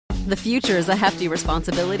The future is a hefty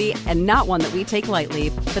responsibility and not one that we take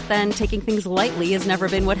lightly. But then taking things lightly has never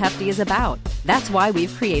been what Hefty is about. That's why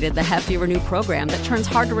we've created the Hefty Renew program that turns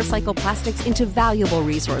hard-to-recycle plastics into valuable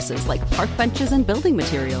resources like park benches and building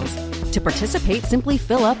materials. To participate, simply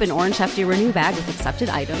fill up an orange Hefty Renew bag with accepted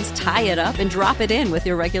items, tie it up, and drop it in with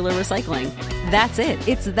your regular recycling. That's it.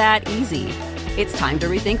 It's that easy. It's time to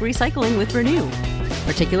rethink recycling with Renew.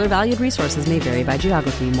 Particular valued resources may vary by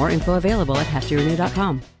geography. More info available at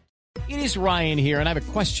heftyrenew.com. It is Ryan here, and I have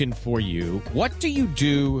a question for you. What do you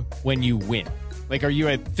do when you win? Like, are you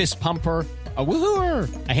a fist pumper, a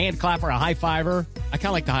woohooer, a hand clapper, a high fiver? I kind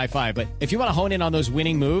of like the high five, but if you want to hone in on those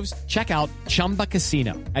winning moves, check out Chumba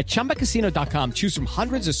Casino. At ChumbaCasino.com, choose from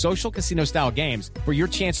hundreds of social casino-style games for your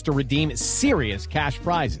chance to redeem serious cash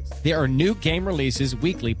prizes. There are new game releases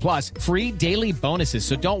weekly, plus free daily bonuses,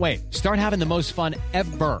 so don't wait. Start having the most fun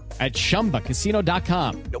ever at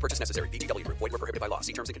ChumbaCasino.com. No purchase necessary. VGW Group. Void where prohibited by law.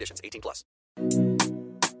 See terms and conditions. 18+.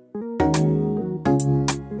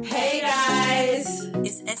 Hey guys,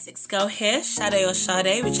 it's Essex Girl here, Sade or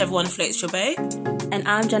Sade, whichever one floats your boat. And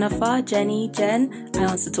I'm Jennifer, Jenny, Jen, I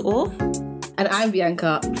answer to all. And I'm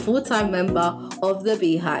Bianca, full-time member of the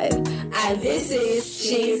Beehive. And this is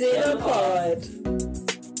She's in a Pod.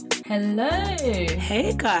 Hello.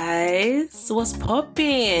 Hey guys, what's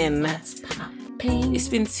poppin'? What's popping? It's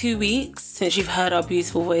been 2 weeks since you've heard our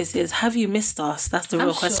beautiful voices. Have you missed us? That's the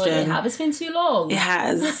real question. Sure they have. It's been too long. It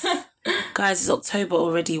has. Guys, it's October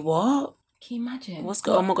already. What? Can you imagine? What's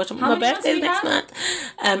going on? Oh my gosh, my birthday's next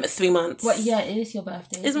month. 3 months. What? Yeah, it is your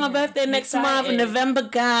birthday. It's my birthday next month, November,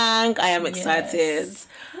 gang. I am excited. Yes.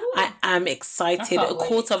 I am excited. A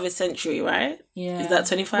quarter of a century, right? Yeah. Is that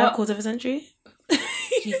 25? Quarter of a century?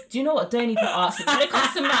 Jeez, do you know what? Don't even ask me. When it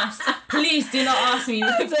comes to maths, please do not ask me.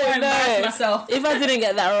 I don't embarrass myself. If I didn't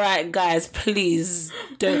get that right, guys, please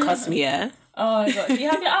don't cuss me, yeah? Oh my god, do you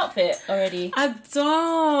have your outfit already? I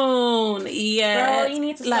don't. Yeah. Girl, you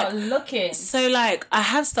need to start looking. So, I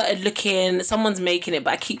have started looking. Someone's making it,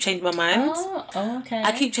 but I keep changing my mind. Oh, okay.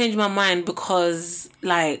 I keep changing my mind because,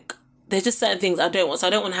 there's just certain things I don't want. So I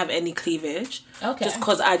don't want to have any cleavage. Okay. Just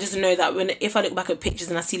because I just know that if I look back at pictures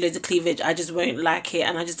and I see loads of cleavage, I just won't like it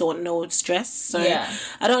and I just don't want no stress. So I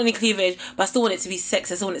don't want any cleavage, but I still want it to be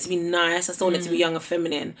sexy. I still want it to be nice. I still want it to be young and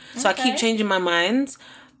feminine. So I keep changing my mind.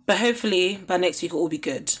 But hopefully by next week it'll all be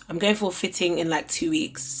good. I'm going for a fitting in 2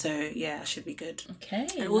 weeks. So yeah, I should be good. Okay.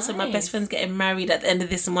 And also my best friend's getting married at the end of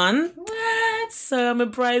this month. What? So I'm a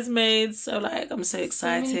bridesmaid. So I'm so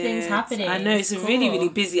excited. So many things happening. I know, it's cool. a really, really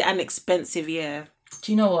busy and expensive year.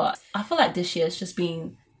 Do you know what? I feel like this year's just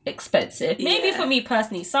been expensive. Maybe for me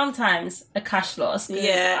personally, sometimes a cash loss.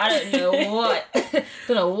 Yeah. I don't know what.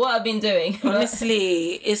 don't know what I've been doing.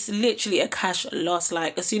 Honestly, it's literally a cash loss.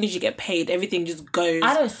 As soon as you get paid, everything just goes.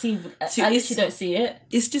 I don't see. At least you don't see it.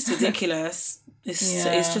 It's just ridiculous.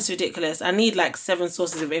 It's just ridiculous. I need 7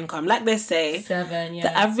 sources of income. Like they say, 7. Yeah.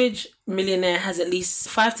 The average millionaire has at least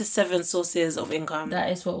 5 to 7 sources of income.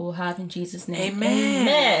 That is what we'll have in Jesus' name.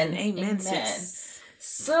 Amen. Amen. Sis.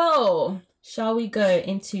 So, shall we go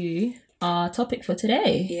into our topic for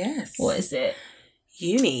today? Yes. What is it?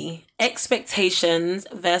 Uni. Expectations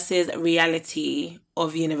versus reality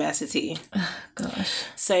of university. Oh, gosh.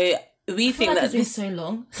 So we think that it's been so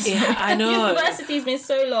long. Yeah, I know. University's been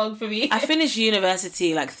so long for me. I finished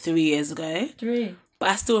university 3 years ago. 3. But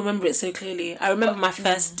I still remember it so clearly. I remember my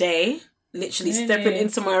first day, literally stepping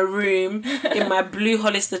into my room in my blue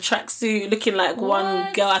Hollister tracksuit, looking like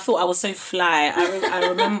one girl. I thought I was so fly. I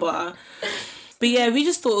remember. But yeah, we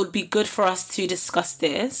just thought it would be good for us to discuss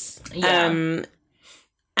this. Yeah.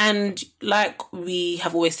 And like we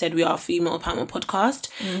have always said, we are a female empowerment podcast.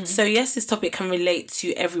 Mm-hmm. So yes, this topic can relate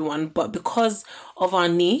to everyone, but because of our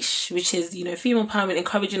niche, which is, female empowerment,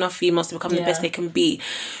 encouraging our females to become the best they can be,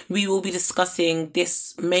 we will be discussing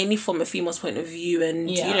this mainly from a female's point of view. And,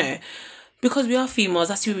 because we are females,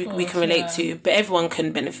 that's who we can relate to, but everyone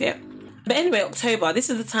can benefit. But anyway, October, this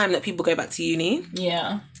is the time that people go back to uni.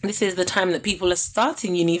 Yeah. This is the time that people are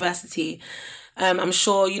starting university. I'm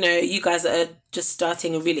sure, you guys are just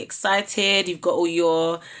starting and really excited. You've got all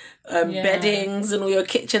your beddings and all your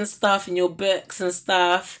kitchen stuff and your books and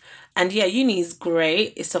stuff. And yeah, uni is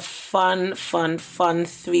great. It's a fun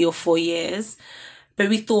 3 or 4 years. But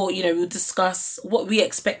we thought, we'll discuss what we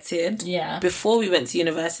expected before we went to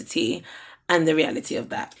university and the reality of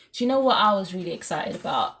that. Do you know what I was really excited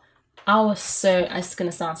about? It's going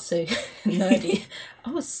to sound so nerdy. I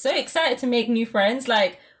was so excited to make new friends.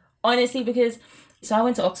 Honestly, because I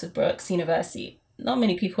went to Oxford Brookes University. Not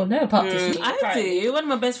many people know about this. I do. One of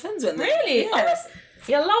my best friends went there. Really? Yeah.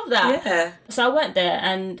 Yeah, I love that. Yeah. So I went there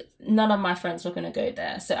and none of my friends were going to go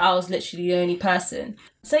there. So I was literally the only person.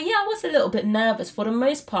 So yeah, I was a little bit nervous. For the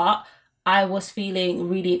most part, I was feeling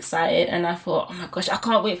really excited and I thought, oh my gosh, I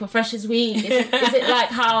can't wait for Freshers Week. Is it like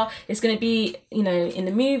how it's going to be, you know, in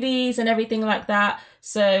the movies and everything like that?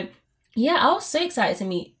 So yeah, I was so excited to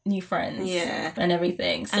meet new friends. Yeah. And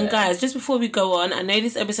everything. So. And guys, just before we go on, I know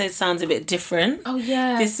this episode sounds a bit different. Oh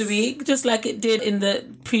yeah. This week, just like it did in the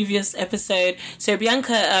previous episode. So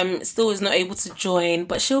Bianca still is not able to join,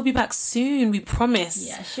 but she'll be back soon, we promise.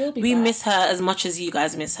 Yeah, she'll be We back. miss her as much as you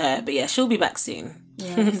guys miss her. But yeah, she'll be back soon.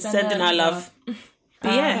 Yeah, Sending our love.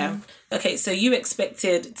 But yeah. Okay, so you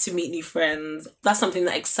expected to meet new friends. That's something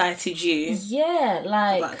that excited you Yeah,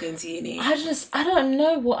 like about going to uni. I don't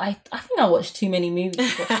know what I think I watched too many movies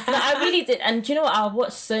before. Like, I really did. And do you know what? I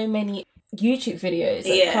watched so many YouTube videos.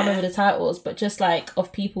 I can't remember the titles, but just like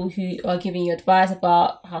of people who are giving you advice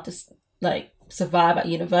about how to like survive at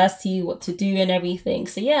university, what to do and everything.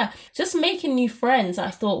 So yeah, just making new friends I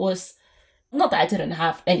thought was, not that I didn't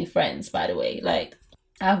have any friends, by the way. Like,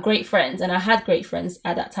 I have great friends and I had great friends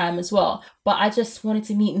at that time as well. But I just wanted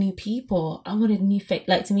to meet new people. I wanted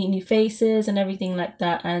to meet new faces and everything like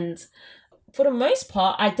that. And for the most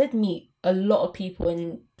part, I did meet a lot of people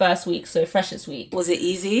in first week, so Freshers Week. Was it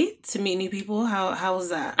easy to meet new people? How was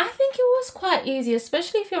that? I think it was quite easy,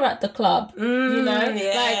 especially if you're at the club. You know?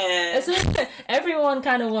 Yeah. Like, everyone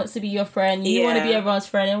kind of wants to be your friend. You want to be everyone's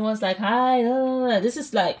friend. Everyone's like, hi. This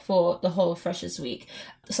is like for the whole Freshers Week.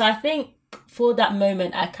 So I think for that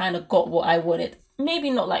moment, I kind of got what I wanted. Maybe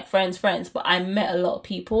not like friends, but I met a lot of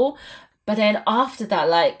people. But then after that,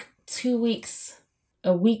 like 2 weeks,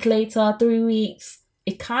 a week later, 3 weeks,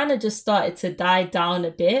 it kind of just started to die down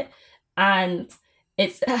a bit. And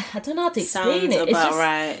it's, I don't know how to explain it.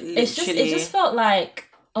 It's just, it just felt like,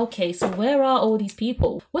 okay, so where are all these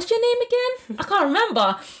people? What's your name again? I can't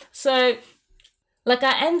remember. So like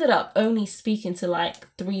I ended up only speaking to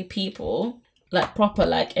like 3 people, like proper,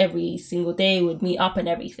 like every single day would meet up and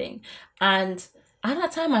everything. And at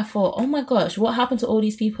that time I thought, oh my gosh, what happened to all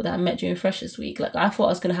these people that I met during Freshers Week? Like I thought I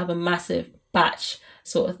was going to have a massive batch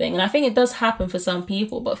sort of thing. And I think it does happen for some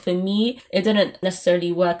people, but for me, it didn't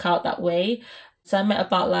necessarily work out that way. So I met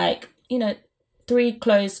about like, 3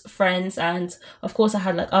 close friends, and of course I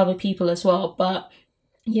had like other people as well. But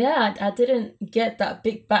yeah, I didn't get that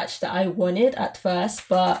big batch that I wanted at first,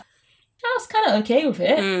 but I was kind of okay with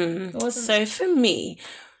it. It wasn't... So for me,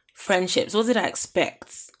 friendships, what did I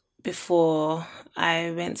expect before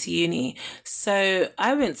I went to uni? So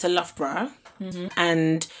I went to Loughborough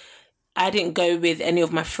and I didn't go with any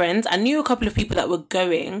of my friends. I knew a couple of people that were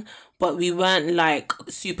going, but we weren't like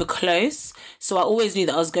super close. So I always knew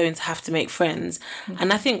that I was going to have to make friends.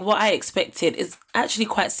 And I think what I expected is actually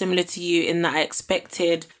quite similar to you in that I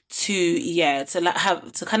expected to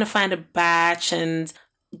kind of find a batch and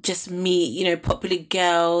just meet, popular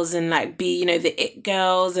girls and like be, the it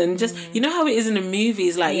girls and just, how it is in the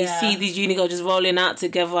movies, like you see these uni girls just rolling out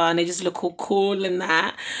together and they just look all cool and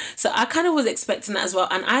that. So I kind of was expecting that as well.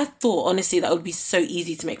 And I thought, honestly, that would be so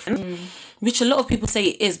easy to make friends, which a lot of people say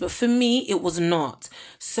it is, but for me, it was not.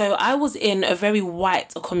 So I was in a very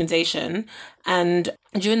white accommodation, and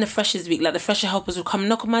during the Freshers Week, like the fresher helpers would come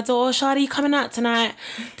knock on my door, Shadi, you coming out tonight?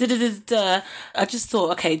 I just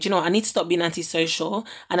thought, okay, do you know what? I need to stop being antisocial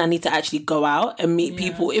and I need to actually go out and meet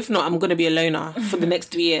people. If not, I'm going to be a loner for the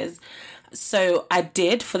next 3 years. So I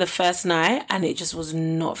did for the first night and it just was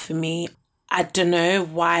not for me. I don't know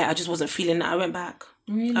why. I just wasn't feeling that. I went back.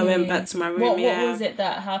 Really? I went back to my room. What was it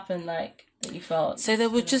that happened, like, that you felt? So there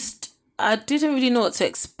were I didn't really know what to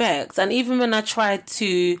expect. And even when I tried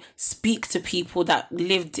to speak to people that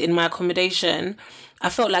lived in my accommodation, I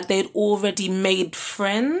felt like they'd already made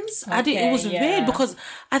friends. It was weird because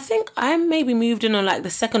I think I maybe moved in on like the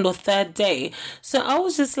 2nd or 3rd day. So I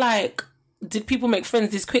was just like, did people make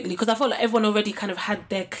friends this quickly? Because I felt like everyone already kind of had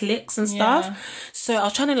their cliques and stuff. Yeah. So I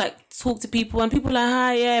was trying to like talk to people and people were like,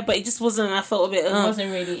 hi, yeah, but it just wasn't, I felt a bit... It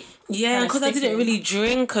wasn't really... Yeah, because I didn't really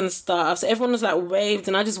drink and stuff. So everyone was like waved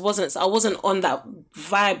and I just wasn't. So I wasn't on that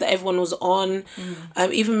vibe that everyone was on.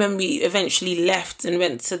 Even when we eventually left and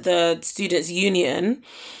went to the Students' Union,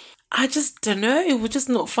 I just don't know. It was just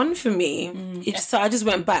not fun for me. So I just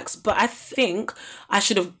went back. But I think I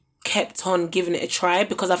should have kept on giving it a try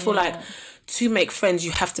because I feel like to make friends,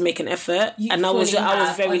 you have to make an effort. I was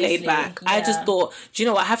very laid back. Yeah. I just thought, do you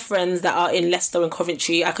know what? I have friends that are in Leicester and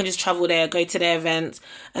Coventry. I can just travel there, go to their events,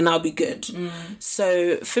 and I'll be good.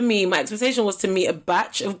 So for me, my expectation was to meet a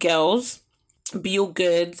batch of girls, be all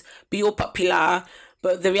good, be all popular.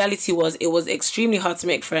 But the reality was, it was extremely hard to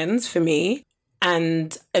make friends for me.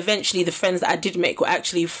 And eventually, the friends that I did make were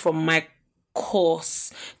actually from my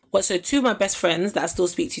course. So two of my best friends that I still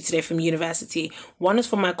speak to today from university, one was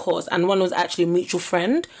from my course and one was actually a mutual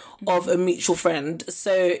friend of a mutual friend.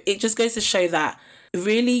 So it just goes to show that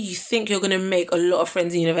really you think you're going to make a lot of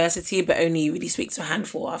friends in university, but only you really speak to a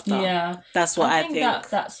handful after. Yeah. That's what I think.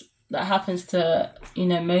 That happens to,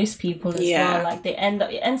 most people as well. Like it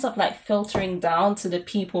ends up like filtering down to the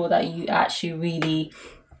people that you actually really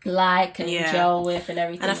like and gel with and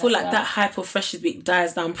everything. And I feel like that hype of Freshers Week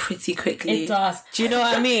dies down pretty quickly. It does. Do you know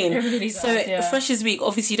what I mean? It really does, so Freshers Week,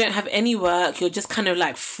 obviously you don't have any work. You're just kind of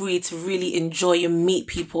like free to really enjoy and meet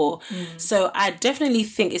people. So I definitely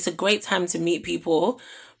think it's a great time to meet people.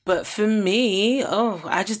 But for me,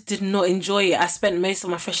 I just did not enjoy it. I spent most of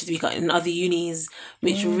my Freshers Week in other unis,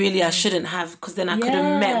 which really I shouldn't have, because then I could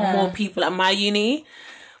have met more people at my uni.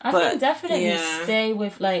 I think definitely stay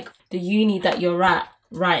with like the uni that you're at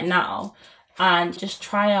right now and just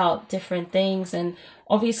try out different things. And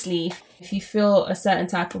obviously if you feel a certain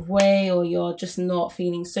type of way or you're just not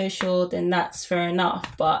feeling social, then that's fair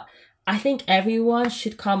enough. But I think everyone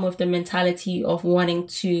should come with the mentality of wanting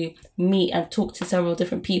to meet and talk to several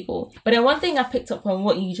different people. But then one thing I picked up on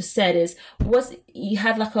what you just said was you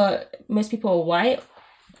had like most people are white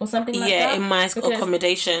or something like that? Yeah, in my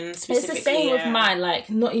accommodation specifically. It's the same with mine, like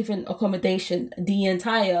not even accommodation, the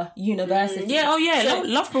entire university. So,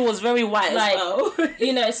 Loughborough was very white as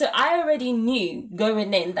well. So I already knew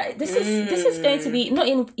going in that this is going to be not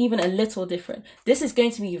even a little different. This is going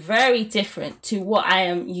to be very different to what I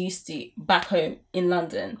am used to back home in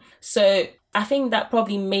London. So I think that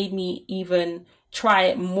probably made me even try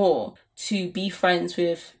it more to be friends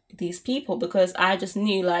with these people, because I just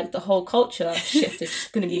knew like the whole culture shift is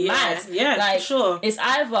going to be mad. Yeah, like, for sure. It's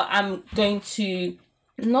either I'm going to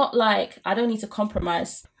not like, I don't need to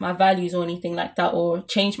compromise my values or anything like that or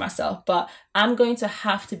change myself, but I'm going to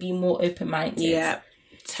have to be more open-minded. Yeah,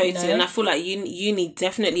 totally. And I feel like uni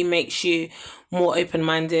definitely makes you more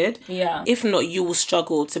open-minded. Yeah. If not, you will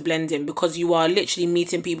struggle to blend in, because you are literally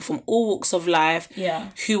meeting people from all walks of life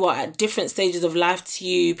who are at different stages of life to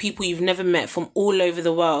you, people you've never met from all over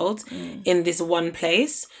the world in this one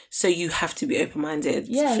place. So you have to be open-minded.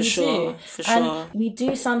 Yeah, for sure. do. For sure. And we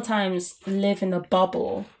do sometimes live in a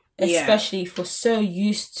bubble, especially if we're so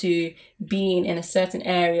used to being in a certain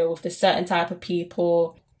area with a certain type of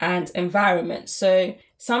people and environment. So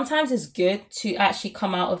sometimes it's good to actually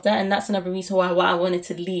come out of that. And that's another reason why I wanted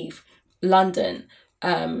to leave London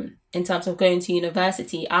in terms of going to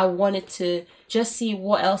university. I wanted to just see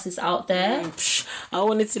what else is out there. I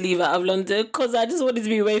wanted to leave out of London because I just wanted to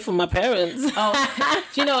be away from my parents. Oh,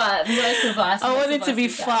 do you know what? Most of us. I wanted to be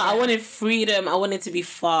far. I wanted freedom. I wanted to be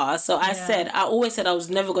far. So I always said I was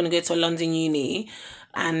never going to go to a London uni.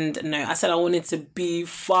 And no, I said I wanted to be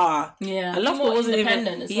far. Yeah, I loved it. Wasn't even.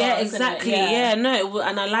 As well, yeah, exactly. Yeah. And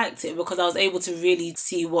I liked it because I was able to really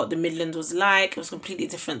see what the Midlands was like. It was completely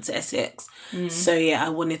different to Essex. So I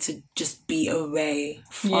wanted to just be away,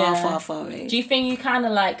 far away. Do you think you kind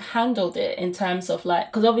of like handled it in terms of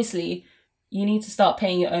like, because obviously you need to start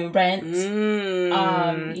paying your own rent.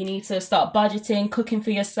 You need to start budgeting, cooking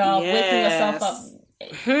for yourself, waking yourself up.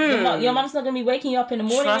 Your mom's not going to be waking you up in the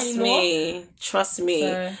morning anymore. Trust me.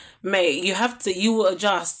 So, mate, you will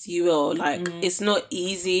adjust. You will. Like, it's not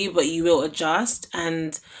easy, but you will adjust.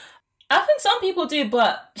 And I think some people do,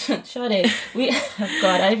 but Shade,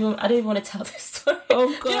 God, I don't even want to tell this story.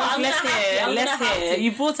 Oh God, let's hear.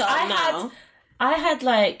 You brought it up now. I had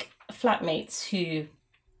like flatmates who,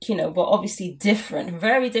 were obviously different,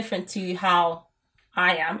 very different to how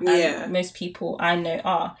I am, and most people I know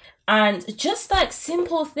are. And just like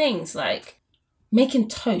simple things like making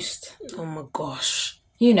toast. Oh my gosh.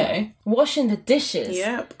 Washing the dishes.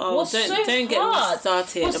 Yep. Oh, don't get me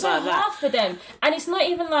started about so that. Hard for them. And it's not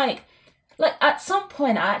even like at some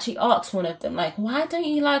point I actually asked one of them, like, why don't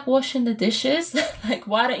you like washing the dishes? Like,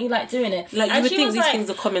 why don't you like doing it? Like, you would think these things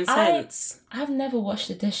are common sense. I've never washed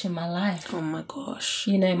a dish in my life. Oh my gosh.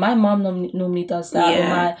 My mom normally does that.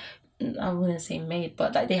 Yeah. I wouldn't say maid,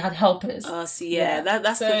 but like they had helpers. That's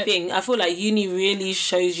the thing. I feel like uni really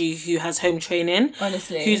shows you who has home training,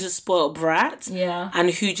 honestly, who's a spoiled brat, and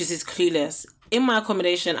who just is clueless. In my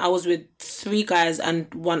accommodation, I was with 3 guys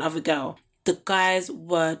and 1 other girl. The guys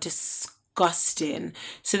were disgusting.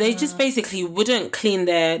 So they just basically wouldn't clean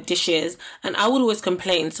their dishes, and I would always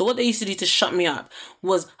complain. So what they used to do to shut me up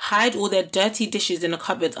was hide all their dirty dishes in a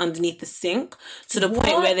cupboard underneath the sink, to the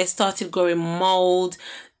point where they started growing mold.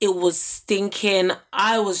 It was stinking.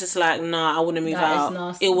 I was just like, nah, I want to move out.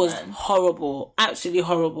 Nasty, it was horrible. Absolutely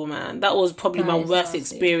horrible, man. That was probably my worst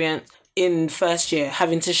experience. in first year,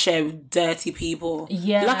 having to share with dirty people.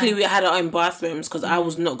 Yeah. Luckily, we had our own bathrooms because I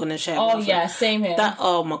was not going to share bathrooms. yeah, same here.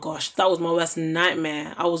 Oh my gosh, that was my worst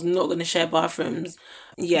nightmare. I was not going to share bathrooms.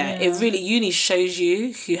 Yeah, it really, uni shows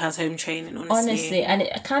you who has home training, honestly. And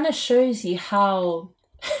it kind of shows you how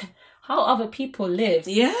other people live.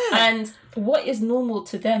 Yeah. And what is normal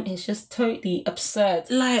to them is just totally absurd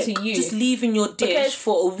to you. Just leaving your dish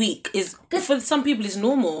for a week is, for some people, is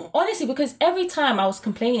normal. Honestly, because every time I was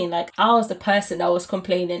complaining, like, I was the person that was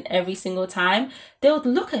complaining every single time, they would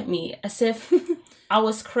look at me as if I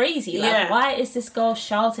was crazy. Like, why is this girl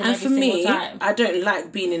shouting every single time? I don't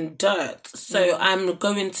like being in dirt. So I'm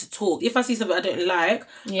going to talk. If I see something I don't like,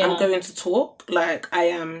 I'm going to talk. Like,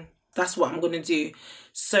 that's what I'm going to do.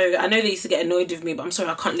 So I know they used to get annoyed with me, but I'm sorry,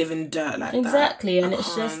 I can't live in dirt like that. Exactly, and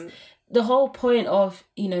it's just the whole point of,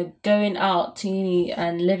 going out to uni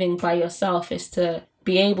and living by yourself is to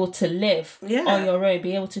be able to live on your own,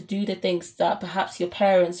 be able to do the things that perhaps your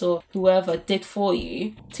parents or whoever did for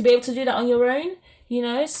you, to be able to do that on your own.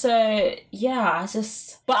 So yeah,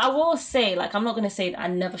 but I will say, like, I'm not going to say that I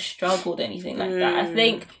never struggled or anything like that. I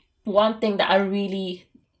think one thing that I really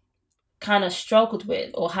kind of struggled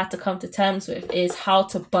with or had to come to terms with is how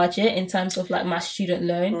to budget in terms of, like, my student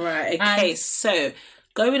loan. Right, okay, so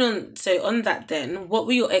on that then, what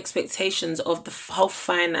were your expectations of the whole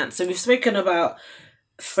finance? So we've spoken about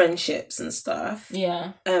friendships and stuff.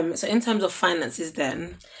 Yeah. So in terms of finances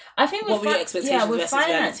then, I think what were your expectations with versus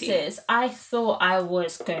finances, reality? I thought I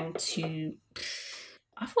was going to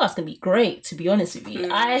be great, to be honest with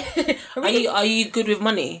you. Are you good with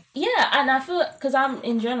money? Yeah, and I feel, because I'm,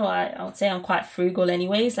 in general, I would say I'm quite frugal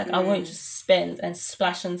anyways. Like, I won't just spend and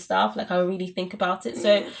splash and stuff. Like, I really think about it.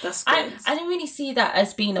 So that's good. I didn't really see that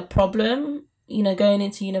as being a problem, going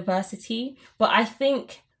into university. But I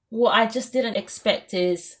think what I just didn't expect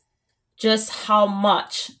is just how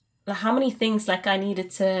many things, like, I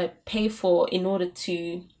needed to pay for in order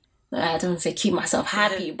to, I don't want to say keep myself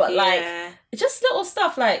happy, but like, just little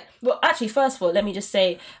stuff like, well, actually, first of all, let me just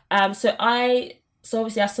say, so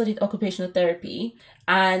obviously I studied occupational therapy,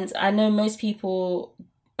 and I know most people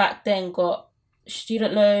back then got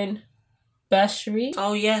student loan, bursary.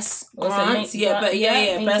 Oh yes, grants.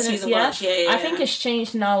 Bursaries and grants. I think it's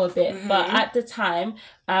changed now a bit, but at the time,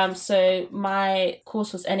 so my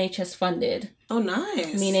course was NHS funded. Oh,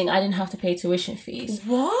 nice. Meaning I didn't have to pay tuition fees.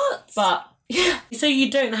 What? But so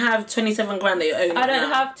you don't have 27 grand that you own? I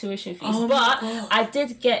don't have tuition fees, but I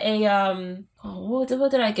did get a what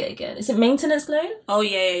did I get again? Is it maintenance loan? Oh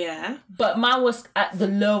yeah. But mine was at the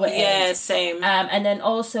lower end. Yeah, same. And then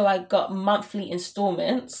also I got monthly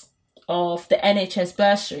installments of the NHS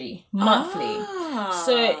bursary monthly.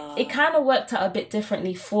 So it kind of worked out a bit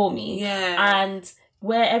differently for me. Yeah. And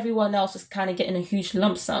where everyone else was kind of getting a huge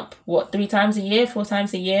lump sum, 3 times a year, 4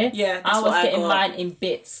 times a year? Yeah, I was getting mine in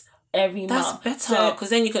bits every month. That's better, because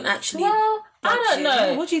then you can actually... Well, I don't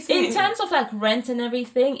know. What do you think? In terms of, like, rent and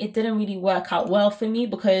everything, it didn't really work out well for me,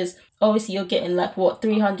 because obviously you're getting, like, £300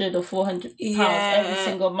 or £400 every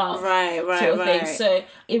single month. Right. Sort of thing. So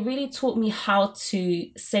it really taught me how to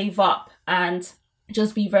save up and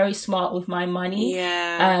just be very smart with my money.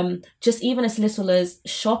 Yeah. Just even as little as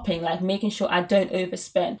shopping, like making sure I don't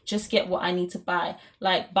overspend. Just get what I need to buy.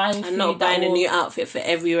 Like buying food. And not buying a new outfit for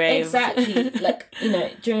every rave. Exactly. Like,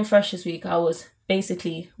 during Freshers Week, I was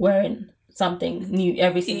basically wearing something new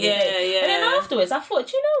every single day. Yeah. And then afterwards, I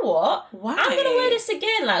thought, you know what? Why? I'm going to wear this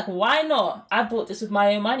again. Like, why not? I bought this with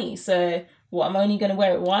my own money. So, what, I'm only going to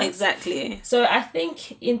wear it once? Exactly. So, I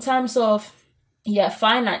think in terms of,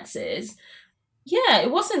 finances... Yeah, it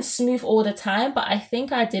wasn't smooth all the time, but I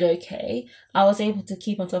think I did okay. I was able to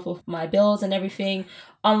keep on top of my bills and everything.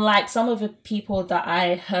 Unlike some of the people that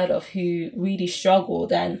I heard of who really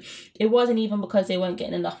struggled, and it wasn't even because they weren't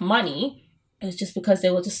getting enough money. It was just because they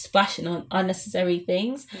were just splashing on unnecessary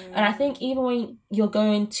things. And I think even when you're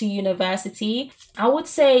going to university, I would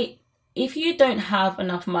say if you don't have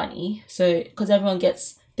enough money, so because everyone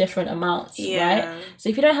gets different amounts, right? So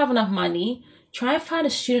if you don't have enough money, try and find a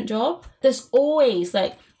student job. There's always,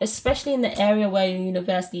 like, especially in the area where your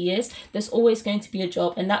university is, there's always going to be a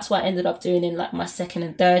job. And that's what I ended up doing in, like, my second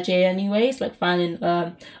and third year anyways, like finding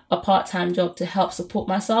a part-time job to help support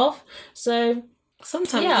myself. So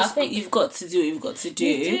sometimes I think you've got to do what you've got to do.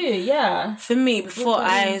 You do, yeah. For me, before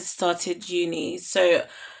I started uni, so...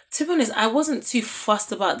 To be honest, I wasn't too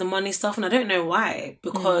fussed about the money stuff, and I don't know why,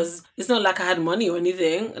 because it's not like I had money or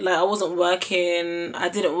anything. Like, I wasn't working. I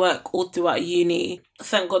didn't work all throughout uni.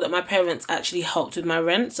 Thank God that my parents actually helped with my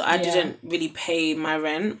rent, so I didn't really pay my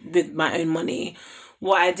rent with my own money.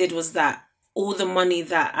 What I did was that all the money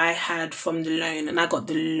that I had from the loan, and I got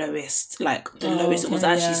the lowest, lowest. It was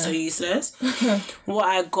actually so useless. What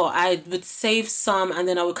I got, I would save some, and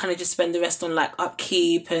then I would kind of just spend the rest on like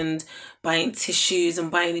upkeep and buying tissues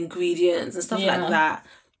and buying ingredients and stuff like that.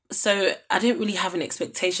 So I didn't really have an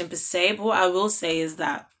expectation per se, but what I will say is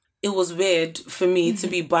that it was weird for me to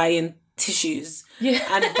be buying tissues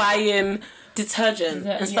and buying detergent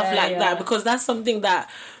and stuff like that, because that's something that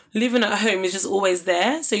living at home is just always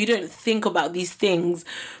there, so you don't think about these things.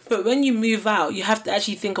 But when you move out, you have to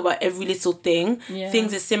actually think about every little thing.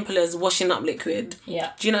 Things as simple as washing up liquid. Do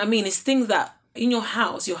you know what I mean? It's things that in your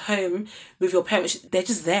house, your home, with your parents, they're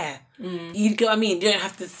just there. You get what I mean? You don't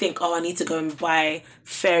have to think, oh, I need to go and buy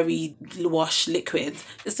fairy wash liquid.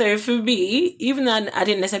 So for me, even though I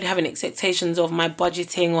didn't necessarily have any expectations of my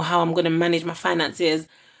budgeting or how I'm going to manage my finances,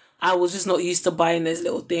 I was just not used to buying those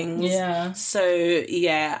little things. So,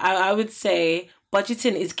 I would say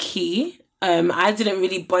budgeting is key. I didn't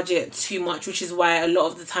really budget too much, which is why a lot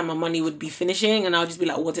of the time my money would be finishing and I'll just be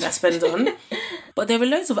like, what did I spend on? But there are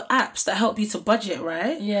loads of apps that help you to budget,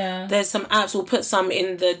 right? There's some apps, we'll put some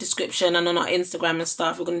in the description and on our Instagram and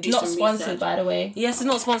stuff. We're going to do some research. Not sponsored, by the way. Yes, it's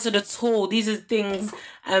not sponsored at all. These are things,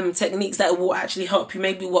 techniques that will actually help you.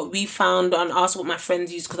 Maybe what we found and ask what my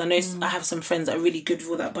friends use, because I know I have some friends that are really good with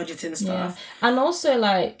all that budgeting stuff. And also,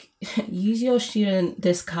 use your student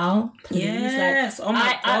discount, please. Yes, oh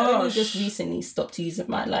my gosh. I only just recently stopped using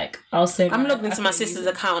my, I'll say I'm logged into my sister's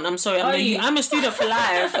account. I'm sorry. I'm a student for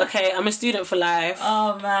life, okay? I'm a student for life.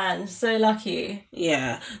 Oh, man. So lucky.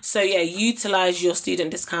 Yeah. So, utilise your student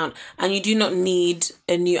discount. And you do not need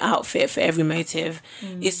a new outfit for every motive.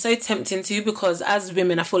 It's so tempting too, because as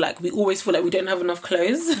women, I feel like we always feel like we don't have enough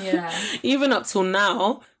clothes. Even up till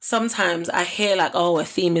now, sometimes I hear a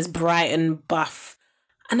theme is bright and buff.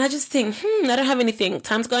 And I just think, I don't have anything.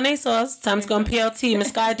 Time to go on ASOS, time to go on PLT,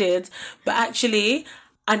 Misguided. But actually,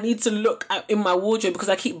 I need to look in my wardrobe because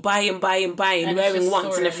I keep buying, wearing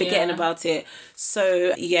once and then forgetting about it.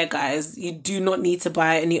 So, guys, you do not need to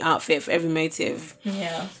buy a new outfit for every motive.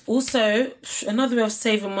 Also, another way of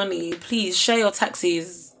saving money, please share your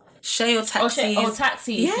taxis. Taxis,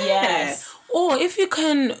 yes. Or if you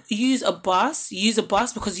can use a bus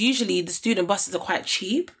because usually the student buses are quite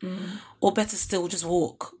cheap. Or better still, just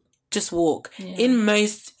walk. In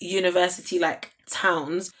most university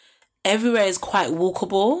towns, everywhere is quite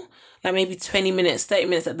walkable, maybe 20 minutes, 30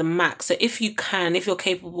 minutes at the max. So if you're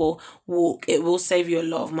capable, walk. It will save you a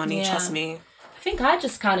lot of money, trust me. I think I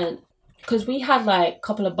just kind of, because we had a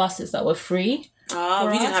couple of buses that were free. We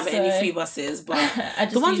didn't have any free buses, but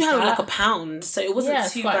the ones we had were £1, so it wasn't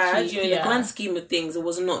too bad. In the grand scheme of things, it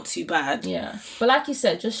was not too bad. But like you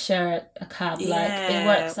said, just share a cab. It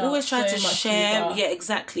works out. Always try to share. Cheaper.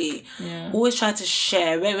 Exactly. Always try to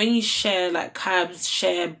share. When you share cabs,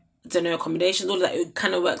 share accommodations, all of that, it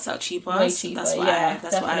kind of works out cheaper. Way cheaper. That's what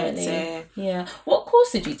I would say. What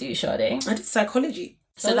course did you do, Sade? I did psychology.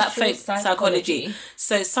 So that psychology.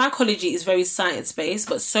 So psychology is very science-based,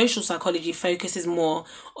 but social psychology focuses more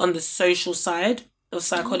on the social side of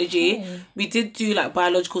psychology. Okay. We did do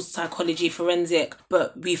biological psychology, forensic,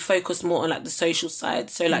 but we focused more on the social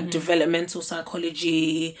side. So developmental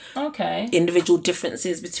psychology, individual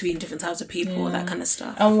differences between different types of people, that kind of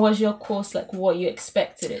stuff. And was your course what you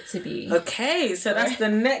expected it to be? Okay, so that's the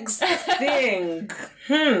next thing.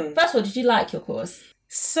 First of all, did you like your course?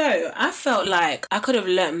 So, I felt like I could have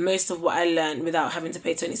learned most of what I learned without having to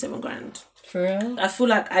pay 27 grand. For real? I feel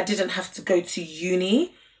like I didn't have to go to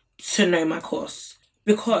uni to know my course.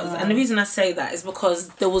 And the reason I say that is because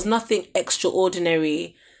there was nothing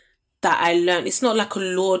extraordinary that I learned. It's not like a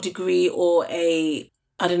law degree or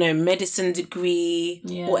medicine degree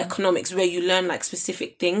or economics where you learn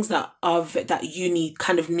specific things that uni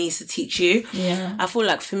kind of needs to teach you. I feel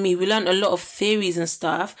like for me, we learned a lot of theories and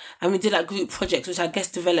stuff, and we did group projects, which I guess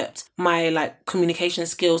developed my communication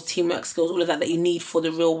skills, teamwork skills, all of that you need for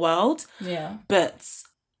the real world. But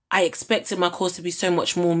I expected my course to be so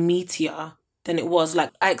much more meatier than it was.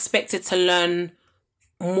 I expected to learn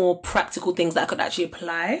more practical things that I could actually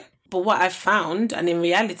apply. But what I found, and in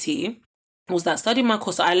reality, was that studying my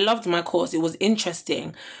course, I loved my course, it was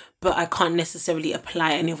interesting, but I can't necessarily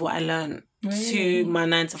apply any of what I learned to my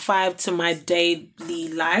 9 to 5, to my daily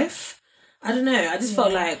life. I don't know, I just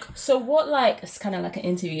felt like... So what, it's kind of like an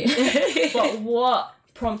interview, but what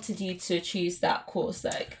prompted you to choose that course,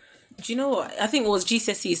 Do you know what? I think it was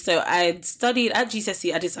GCSE. So I studied at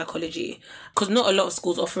GCSE, I did psychology, because not a lot of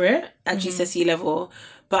schools offer it at GCSE level.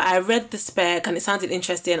 But I read the spec and it sounded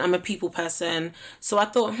interesting. I'm a people person. So I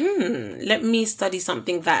thought, let me study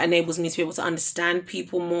something that enables me to be able to understand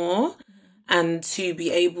people more. and to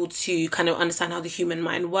be able to kind of understand how the human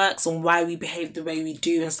mind works and why we behave the way we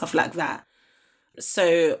do and stuff like that.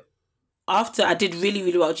 So after I did really,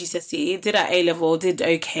 really well at GCSE, did at A-level, did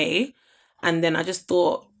okay. And then I just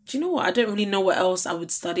thought, do you know what? I don't really know what else I would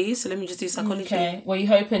study, so let me just do psychology. Okay. Were you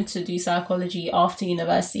hoping to do psychology after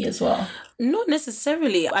university as well? Not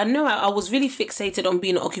necessarily. I know I was really fixated on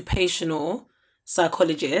being an occupational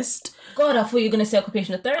psychologist. God, I thought you were going to say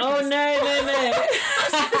occupational therapist. Oh, no.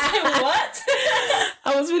 What?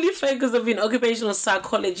 I was really focused on being an occupational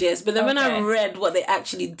psychologist, but then when I read what they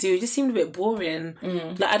actually do, it just seemed a bit boring.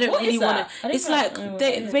 Like, I don't really want to... It's like,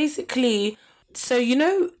 they basically... So, you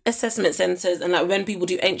know, assessment centres and like when people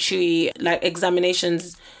do entry, like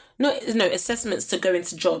examinations, assessments to go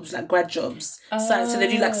into jobs, like grad jobs. So they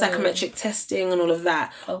do like psychometric testing and all of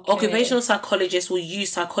that. Okay. Occupational psychologists will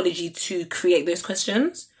use psychology to create those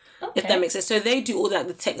questions, if that makes sense. So they do all that,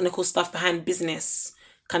 the technical stuff behind business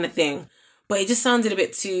kind of thing. But it just sounded a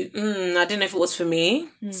bit too, I don't know if it was for me.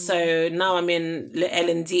 So now I'm in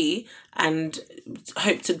L&D and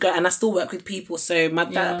hope to go, and I still work with people. So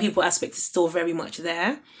that people aspect is still very much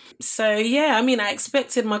there. So yeah, I mean, I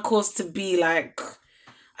expected my course to be like,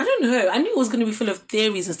 I don't know. I knew it was going to be full of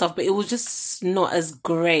theories and stuff, but it was just not as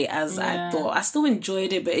great as I thought. I still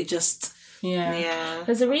enjoyed it, but it just... Yeah.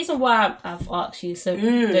 Because the reason why I've asked you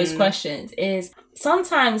those questions is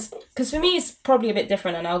sometimes, because for me it's probably a bit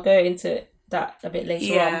different, and I'll go into that a bit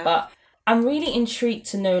later on, but I'm really intrigued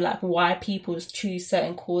to know like why people choose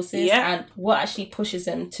certain courses and what actually pushes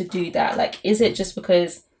them to do that. Like, is it just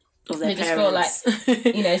because they just feel like,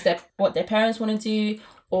 you know, is that what their parents want to do,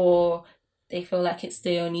 or they feel like it's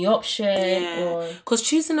the only option? Or because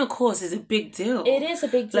choosing a course is a big deal. It is a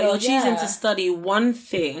big deal. Like, you're choosing to study one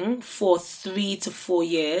thing for 3 to 4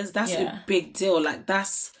 years. That's a big deal. Like,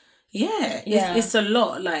 that's it's a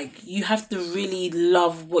lot. Like, you have to really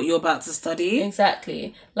love what you're about to study.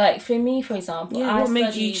 Exactly. Like, for me, for example, what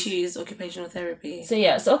made you choose occupational therapy? So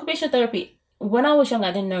occupational therapy, when I was young,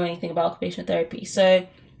 I didn't know anything about occupational therapy. So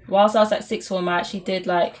whilst I was like sixth form, I actually did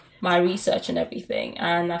like my research and everything,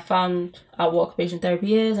 and I found out what occupational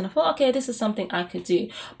therapy is, and I thought, okay, this is something I could do.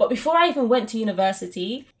 But before I even went to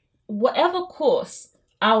university, whatever course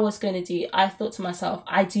I was going to do, I thought to myself,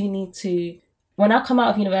 I do need to, when I come out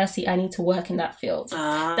of university, I need to work in that field.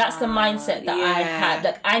 That's the mindset that I had.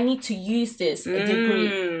 Like, I need to use this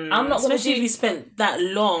degree. I'm not going to especially if you spent that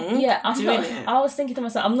long doing it. I was thinking to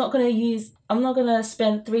myself, I'm not going to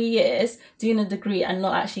spend 3 years doing a degree and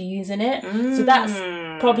not actually using it. So that's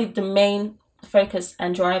probably the main focus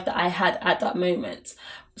and drive that I had at that moment.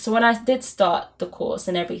 So when I did start the course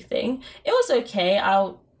and everything, it was okay.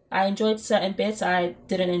 I enjoyed certain bits. I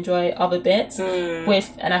didn't enjoy other bits.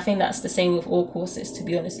 And I think that's the same with all courses, to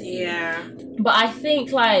be honest with you. Yeah. But I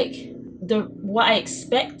think like what I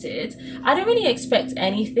expected, I didn't really expect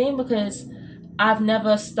anything because I've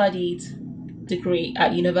never studied degree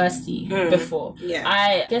at university before.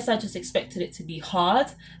 I guess I just expected it to be hard,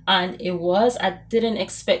 and it was. I didn't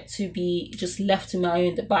expect to be just left to my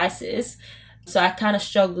own devices. So I kind of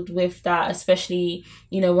struggled with that, especially,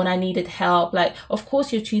 you know, when I needed help. Like, of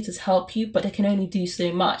course your tutors help you, but they can only do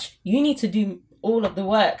so much. You need to do all of the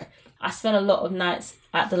work. I spent a lot of nights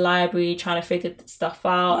at the library trying to figure stuff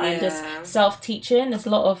out and just self-teaching. There's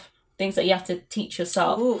a lot of things that you have to teach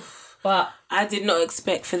yourself. Oof. But I did not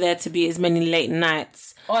expect for there to be as many late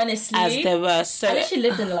nights. Honestly, as there were. So I literally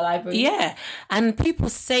lived in the library. Yeah, and people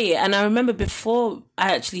say it. And I remember before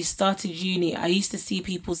I actually started uni, I used to see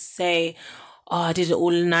people say, oh, I did it all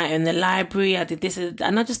night in the library, I did this,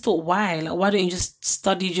 and I just thought, why? Like, why don't you just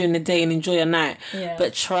study during the day and enjoy your night? Yeah.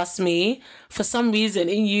 But trust me, for some reason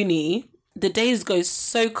in uni, the days go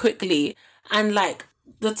so quickly, and like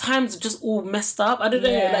the times are just all messed up. I don't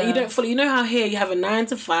know, like you don't follow. You know how here you have a 9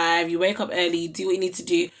 to 5, you wake up early, do what you need to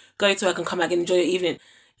do, go to work and come back and enjoy your evening.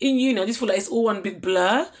 In uni, I just feel like it's all one big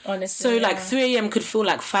blur. Honestly, so like 3 a.m. could feel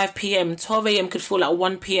like 5 p.m, 12 a.m. could feel like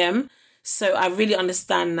 1 p.m. So I really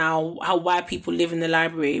understand now why people live in the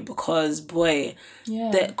library, because boy,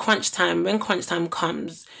 the crunch time, when crunch time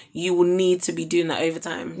comes, you will need to be doing that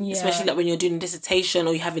overtime. Especially like when you're doing a dissertation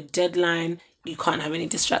or you have a deadline, you can't have any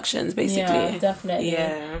distractions, basically. Yeah, definitely.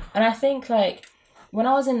 Yeah. And I think like when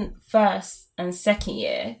I was in first and second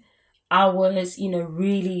year, I was, you know,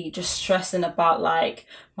 really just stressing about like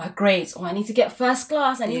my grades. Oh, I need to get first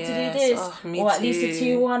class. I need to do this. Or at least a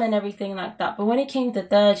 2-1 and everything like that. But when it came to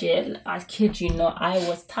third year, I kid you not, I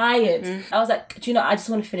was tired. I was like, do you know, I just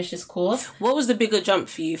want to finish this course. What was the bigger jump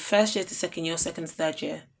for you? First year to second year or second to third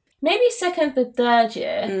year? Maybe second to third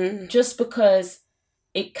year, just because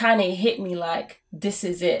it kind of hit me like, this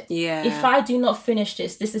is it. Yeah. If I do not finish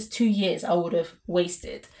this is 2 years I would have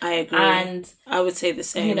wasted. I agree. And I would say the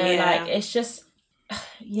same. you know, yeah. like, it's just,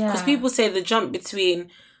 yeah. Because people say the jump between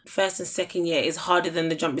first and second year is harder than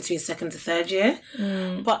the jump between second to third year.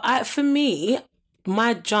 But for me,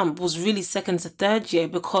 my jump was really second to third year,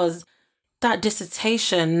 because that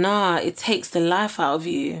dissertation, it takes the life out of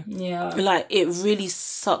you. Yeah. Like, it really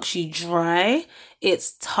sucks you dry.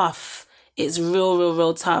 It's tough. It's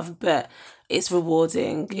real tough, but it's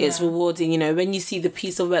rewarding. Yeah. It's rewarding, you know, when you see the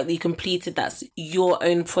piece of work that you completed, that's your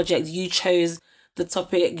own project. You chose the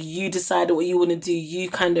topic, you decided what you want to do, you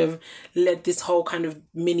kind of led this whole kind of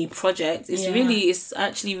mini project. It's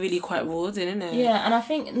actually really quite rewarding, isn't it? Yeah, and I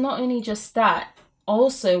think not only just that,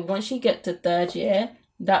 also once you get to third year,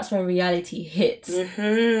 that's when reality hits.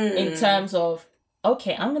 In terms of,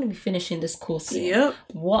 okay, I'm going to be finishing this course soon. Yep.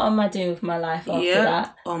 What am I doing with my life after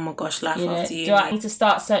that? Oh my gosh, life after uni. Do I need to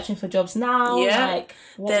start searching for jobs now? Yeah. Like,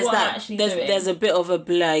 what am I actually doing? There's a bit of a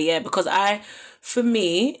blur, because for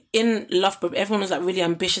me, in Loughborough, everyone was like really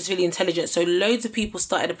ambitious, really intelligent. So loads of people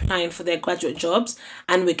started applying for their graduate jobs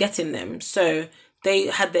and we're getting them. So they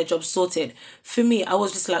had their jobs sorted. For me, I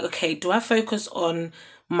was just like, okay, do I focus on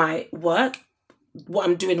my work, what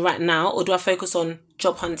I'm doing right now, or do I focus on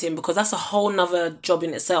job hunting? Because that's a whole nother job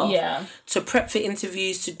in itself. Yeah. To prep for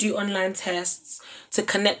interviews, to do online tests, to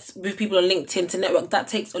connect with people on LinkedIn, to network, that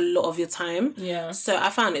takes a lot of your time. Yeah. So I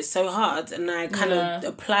found it so hard, and I kind of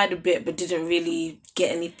applied a bit but didn't really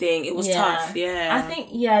get anything. It was tough. I think,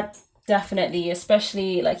 definitely,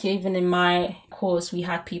 especially like even in my course, we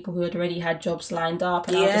had people who had already had jobs lined up,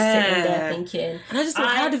 and I was just sitting there thinking, and I just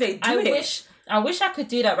thought, how do they do it? I wish I could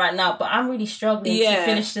do that right now, but I'm really struggling to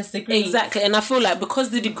finish this degree. Exactly. And I feel like because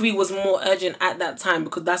the degree was more urgent at that time,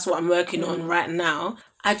 because that's what I'm working on right now,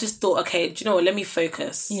 I just thought, okay, do you know what? Let me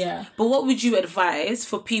focus. Yeah. But what would you advise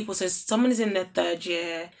for people? So someone is in their third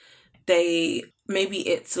year, maybe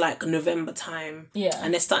it's like November time. Yeah.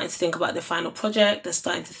 And they're starting to think about their final project. They're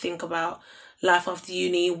starting to think about life after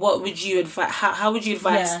uni. What would you advise? How would you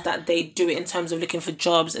advise that they do it in terms of looking for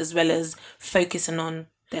jobs as well as focusing on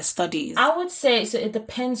their studies? I would say, so it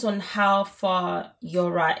depends on how far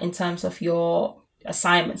you're at in terms of your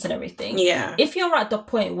assignments and everything. Yeah. If you're at the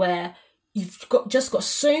point where you've just got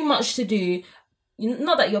so much to do,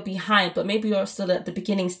 not that you're behind, but maybe you're still at the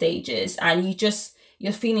beginning stages and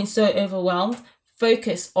you're feeling so overwhelmed,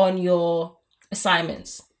 focus on your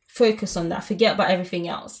assignments. Focus on that. Forget about everything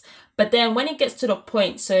else. But then when it gets to the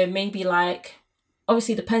point, so maybe like,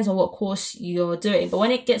 obviously it depends on what course you're doing, but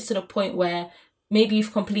when it gets to the point where maybe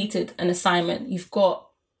you've completed an assignment, you've got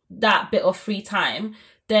that bit of free time,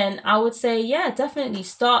 then I would say, definitely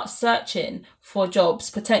start searching for jobs,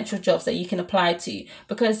 potential jobs that you can apply to.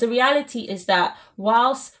 Because the reality is that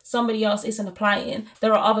whilst somebody else isn't applying,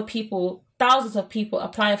 there are other people, thousands of people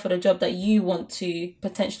applying for the job that you want to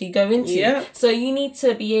potentially go into. Yeah. So you need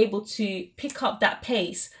to be able to pick up that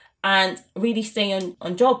pace and really stay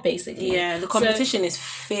on job, basically. Yeah, the competition is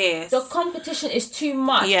fierce. The competition is too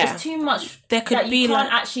much. Yeah. It's too much there could that be you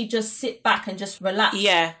can't actually just sit back and just relax.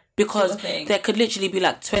 Yeah, because there could literally be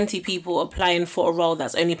like 20 people applying for a role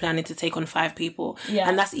that's only planning to take on 5 people. Yeah.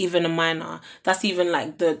 And that's even a minor. That's even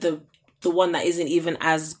like the one that isn't even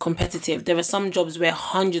as competitive. There are some jobs where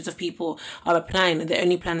hundreds of people are applying and they're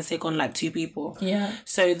only planning to take on like 2 people. Yeah.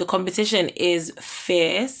 So the competition is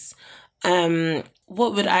fierce.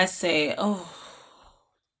 What would I say?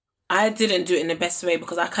 I didn't do it in the best way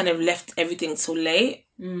because I kind of left everything till late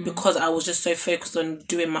because I was just so focused on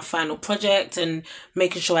doing my final project and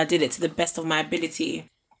making sure I did it to the best of my ability.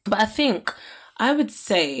 But I think I would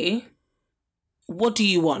say, what do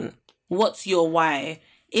you want? What's your why?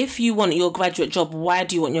 If you want your graduate job, why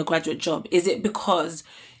do you want your graduate job? Is it because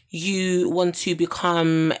you want to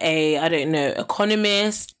become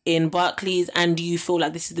economist in Barclays and you feel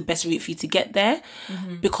like this is the best route for you to get there?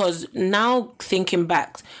 Mm-hmm. Because now thinking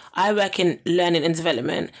back, I work in learning and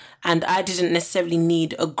development and I didn't necessarily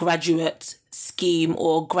need a graduate scheme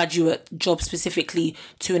or graduate job specifically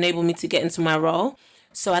to enable me to get into my role.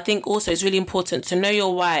 So I think also it's really important to know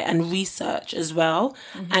your why and research as well,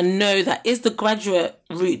 and know that is the graduate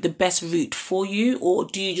route the best route for you, or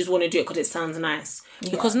do you just want to do it because it sounds nice? Yeah.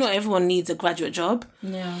 Because not everyone needs a graduate job.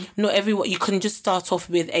 Yeah. Not everyone. You can just start off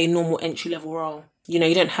with a normal entry level role. You know,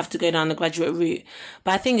 you don't have to go down the graduate route.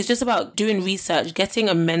 But I think it's just about doing research, getting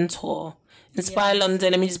a mentor. Inspire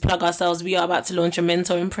London, let me just plug ourselves. We are about to launch a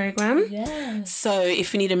mentoring program. Yes. So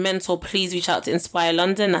if you need a mentor, please reach out to Inspire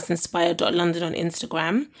London. That's inspire.london on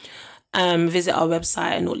Instagram. Visit our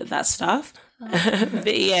website and all of that stuff.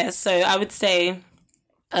 But yeah, so I would say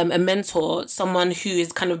a mentor, someone who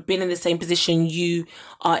is kind of been in the same position you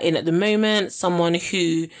are in at the moment, someone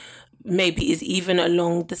who maybe is even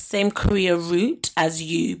along the same career route as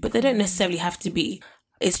you, but they don't necessarily have to be.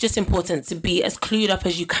 It's just important to be as clued up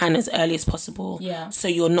as you can as early as possible. Yeah. So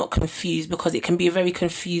you're not confused, because it can be a very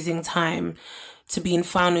confusing time to be in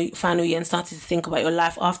final year and starting to think about your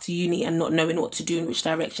life after uni and not knowing what to do and which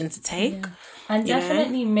direction to take. Yeah. And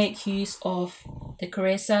definitely make use of the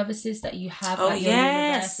career services that you have Oh, at your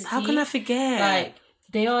university. How can I forget? Like,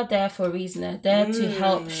 they are there for a reason. They're there to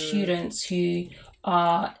help students who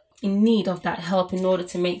are in need of that help in order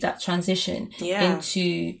to make that transition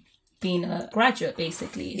into being a graduate,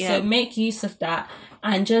 basically. Yeah. So make use of that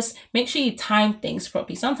and just make sure you time things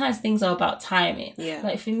properly. Sometimes things are about timing. Yeah.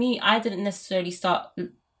 Like for me, I didn't necessarily start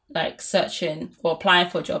like searching or applying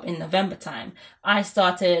for a job in November time. I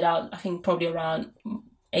started out, I think, probably around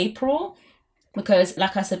April, because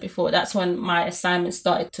like I said before, that's when my assignments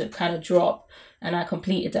started to kind of drop and I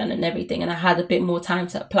completed them and everything, and I had a bit more time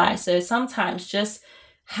to apply. So sometimes just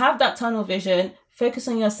have that tunnel vision, focus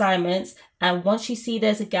on your assignments, and once you see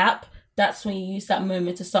there's a gap, that's when you use that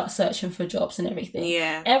moment to start searching for jobs and everything.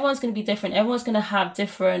 Yeah. Everyone's going to be different. Everyone's going to have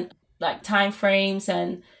different like time frames,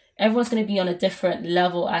 and everyone's going to be on a different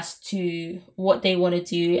level as to what they want to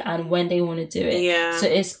do and when they want to do it. Yeah. So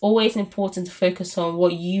it's always important to focus on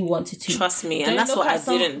what you want to do. Trust me, and that's what I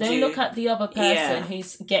didn't do. Don't look at the other person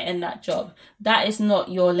who's getting that job. That is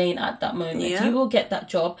not your lane at that moment. Yeah. You will get that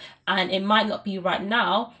job, and it might not be right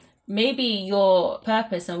now. Maybe your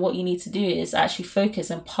purpose and what you need to do is actually focus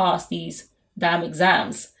and pass these damn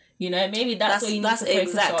exams. You know, maybe that's what you need to focus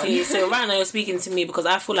exactly on. So right now you're speaking to me, because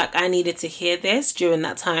I feel like I needed to hear this during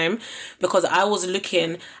that time, because I was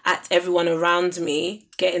looking at everyone around me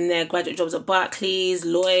getting their graduate jobs at Barclays,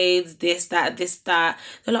 Lloyds, this, that. They're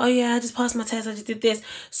like, oh yeah, I just passed my test, I just did this.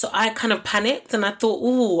 So I kind of panicked and I thought,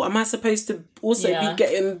 oh, am I supposed to also be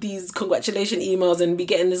getting these congratulation emails and be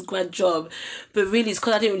getting this grad job? But really it's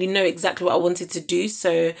because I didn't really know exactly what I wanted to do.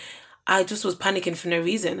 So I just was panicking for no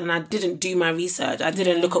reason, and I didn't do my research. I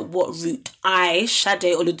didn't look at what route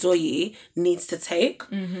Sade Oludoyi needs to take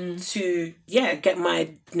to get my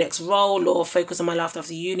next role or focus on my life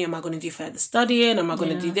after uni. Am I going to do further studying? Am I going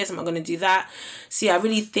to do this? Am I going to do that? See, I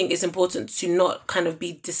really think it's important to not kind of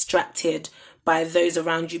be distracted by those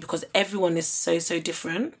around you, because everyone is so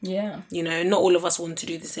different. Yeah. You know, not all of us want to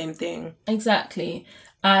do the same thing. Exactly.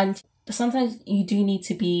 And sometimes you do need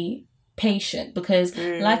to be patient, because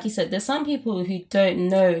like you said, there's some people who don't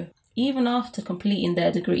know, even after completing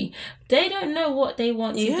their degree, they don't know what they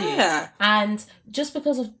want to do. And just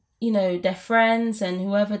because of, you know, their friends and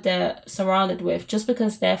whoever they're surrounded with, just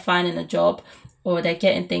because they're finding a job or they're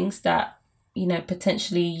getting things that, you know,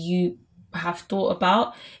 potentially you have thought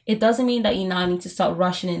about, it doesn't mean that you now need to start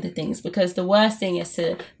rushing into things, because the worst thing is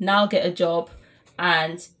to now get a job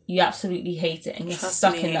and you absolutely hate it and you're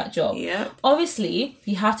stuck in that job. Yep. Obviously,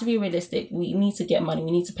 you have to be realistic. We need to get money.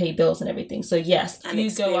 We need to pay bills and everything. So yes, And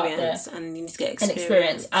do go out there and you need to get and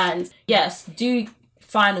experience. And yes, do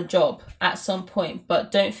find a job at some point,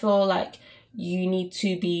 but don't feel like you need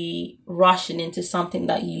to be rushing into something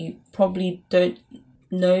that you probably don't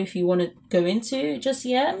know if you want to go into just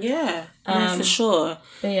yet. Yeah, no, for sure.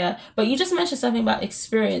 But you just mentioned something about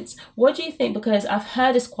experience. What do you think? Because I've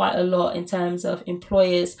heard this quite a lot in terms of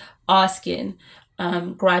employers asking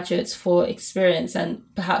graduates for experience, and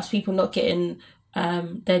perhaps people not getting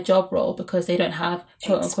their job role because they don't have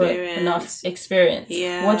quote unquote enough experience.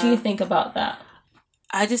 Yeah. What do you think about that?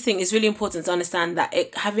 I just think it's really important to understand that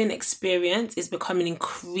having experience is becoming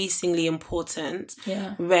increasingly important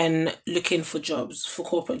when looking for jobs, for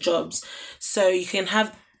corporate jobs. So you can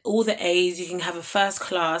have all the A's, you can have a first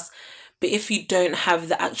class, but if you don't have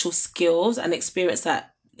the actual skills and experience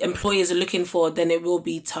that employers are looking for, then it will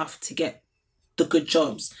be tough to get the good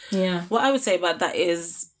jobs. Yeah. What I would say about that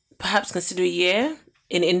is perhaps consider a year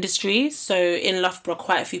in industry. So in Loughborough,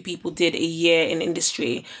 quite a few people did a year in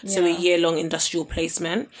industry. So a year-long industrial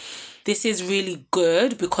placement. This is really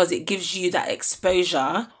good because it gives you that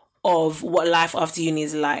exposure of what life after uni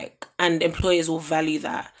is like, and employers will value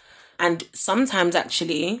that. And sometimes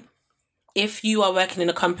actually, if you are working in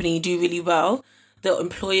a company, you do really well, the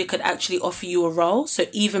employer could actually offer you a role. So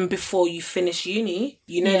even before you finish uni,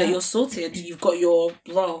 you know that you're sorted, you've got your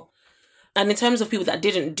role. And in terms of people that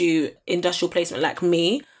didn't do industrial placement like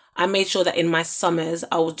me, I made sure that in my summers,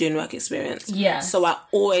 I was doing work experience. Yes. So I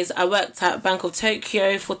worked at Bank of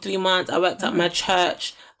Tokyo for 3 months. I worked at my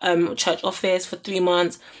church church office for 3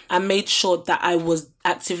 months. I made sure that I was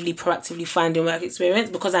proactively finding work experience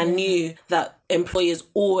because I knew that employers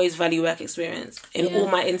always value work experience. In all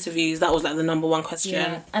my interviews, that was like the number one question.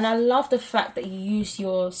 Yeah. And I love the fact that you use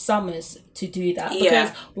your summers to do that. Because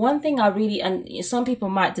one thing I really, and some people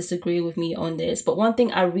might disagree with me on this, but one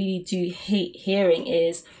thing I really do hate hearing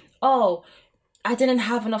is, oh, I didn't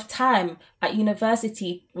have enough time at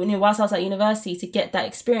university, whilst I was at university, to get that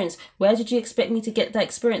experience. Where did you expect me to get that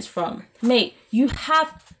experience from? Mate,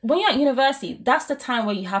 when you're at university, that's the time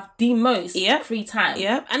where you have the most free time.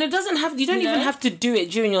 Yeah. And you don't even have to do it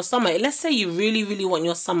during your summer. Let's say you really, really want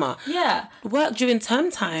your summer. Yeah. Work during term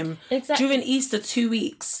time. Exactly. During Easter, 2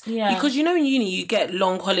 weeks. Yeah. Because in uni, you get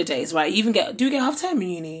long holidays, right? Do you get half term in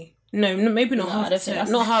uni? No, maybe not half term.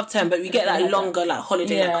 Not half term, but we get like longer, like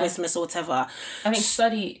holiday, like Christmas or whatever. I think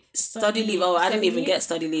study leave. Oh, I didn't even get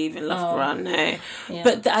study leave in Loughborough. No,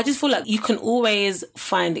 but I just feel like you can always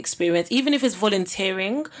find experience, even if it's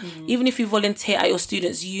volunteering. Even if you volunteer at your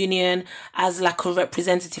students' union as like a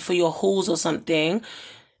representative for your halls or something.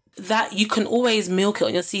 That you can always milk it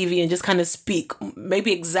on your CV and just kind of speak,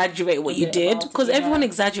 maybe exaggerate what you did, because everyone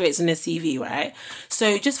exaggerates in their CV, right?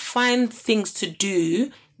 So just find things to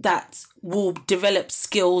do that will develop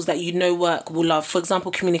skills that work will love. For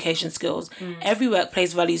example, communication skills. Every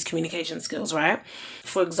workplace values communication skills, right?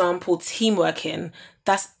 For example, team working.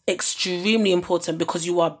 That's extremely important because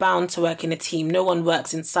you are bound to work in a team. No one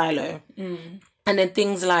works in silo. And then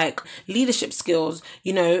things like leadership skills,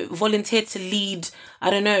 volunteer to lead, I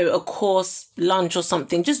don't know, a course, lunch or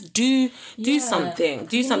something. Just do something.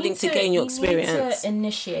 Do something to gain your experience. You need to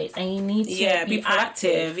initiate and you need to be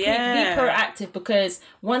proactive. Be proactive, because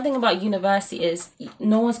one thing about university is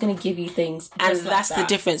no one's going to give you things. And that's the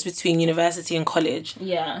difference between university and college.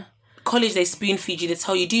 Yeah. College, they spoon feed you. They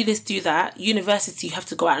tell you, do this, do that. University, you have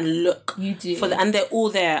to go out and look. You do. And they're all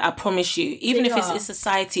there, I promise you. Even if it's a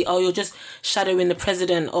society, you're just shadowing the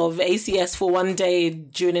president of ACS for one day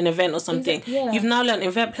during an event or something. Yeah. You've now learned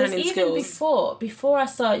event planning skills. Before I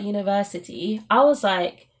started university, I was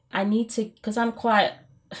like, I need to, because I'm quite,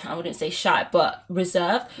 I wouldn't say shy, but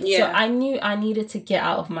reserved. Yeah. So I knew I needed to get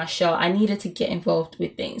out of my shell. I needed to get involved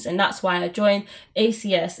with things. And that's why I joined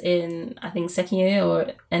ACS in, I think, second year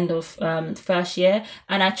or end of first year.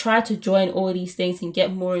 And I tried to join all these things and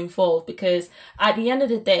get more involved, because at the end of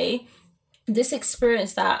the day, this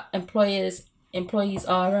experience that employees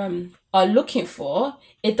are looking for,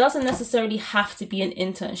 it doesn't necessarily have to be an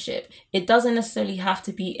internship. It doesn't necessarily have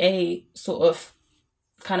to be a sort of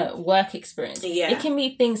kind of work experience. It can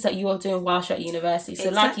be things that you are doing whilst you're at university.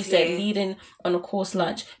 So like you said, leading on a course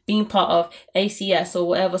lunch, being part of ACS or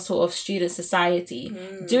whatever sort of student society,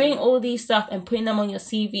 doing all these stuff and putting them on your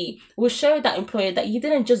CV will show that employer that you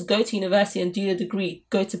didn't just go to university and do your degree,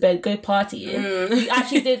 go to bed, go partying. You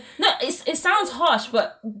actually did. No, it sounds harsh,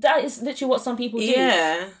 but that is literally what some people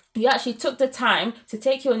do. You actually took the time to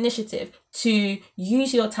take your initiative to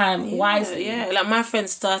use your time wisely. Like my friend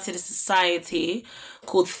started a society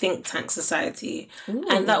called Think Tank Society.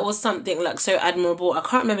 And that was something like so admirable. I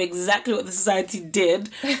can't remember exactly what the society did,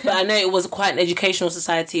 but I know it was quite an educational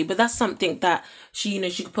society. But that's something that she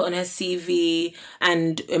could put on her CV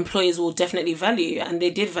and employers will definitely value, and they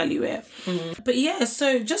did value it. But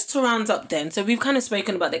so just to round up then, so we've kind of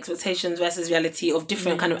spoken about the expectations versus reality of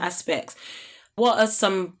different kind of aspects. What are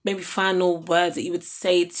some maybe final words that you would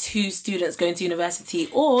say to students going to university,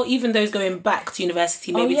 or even those going back to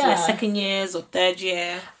university, maybe to their second years or third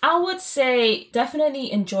year? I would say definitely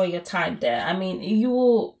enjoy your time there. I mean, you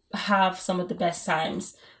will have some of the best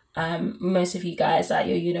times. Most of you guys at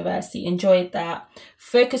your university enjoyed that.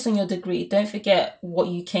 Focus on your degree. Don't forget what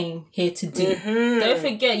you came here to do. Don't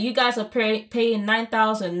forget, you guys are paying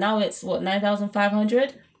 9,000. Now it's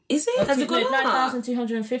 9,500. Is it? Has it gone up?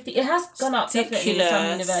 9,250. It has gone up definitely in some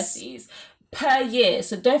universities per year.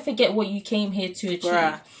 So don't forget what you came here to achieve.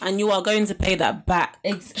 Bruh. And you are going to pay that back.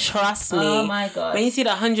 Trust me. Oh my God. When you see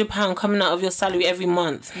that £100 coming out of your salary every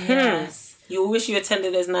month, you wish you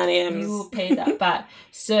attended those 9 a.m. You will pay that back.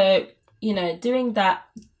 So, doing that,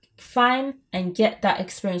 find and get that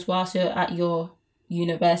experience whilst you're at your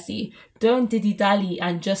university. Don't diddy-dally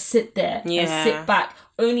and just sit there and sit back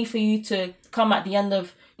only for you to come at the end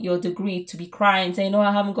of your degree to be crying, saying,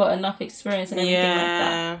 I haven't got enough experience and everything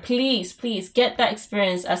like that. Please get that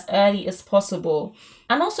experience as early as possible.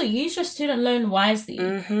 And also use your student loan wisely.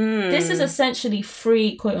 This is essentially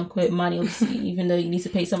free, quote unquote, money, obviously, even though you need to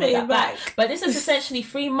pay some of that back. But this is essentially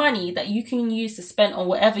free money that you can use to spend on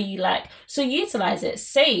whatever you like. So utilize it,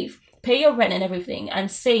 save, pay your rent and everything, and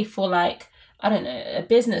save for I don't know, a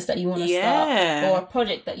business that you want to start or a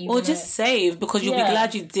project that you want to... Or just save, because you'll be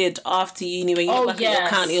glad you did after uni. When you look back at your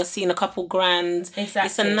account, you're seeing a couple grand. Exactly.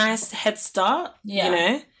 It's a nice head start, you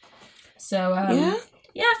know? So, I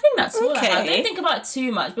think that's all I have. Don't think about it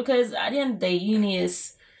too much, because at the end of the day, uni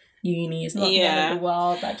is not the end of the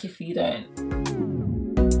world, like, if you don't.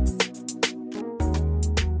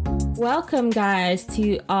 Welcome, guys,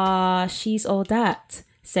 to our She's All That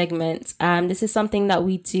segment. This is something that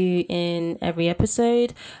we do in every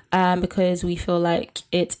episode because we feel like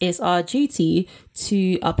it is our duty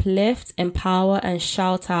to uplift, empower, and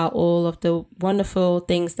shout out all of the wonderful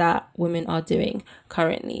things that women are doing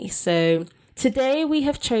currently. So today we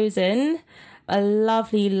have chosen a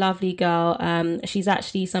lovely, lovely girl. She's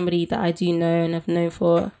actually somebody that I do know and have known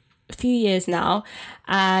for a few years now,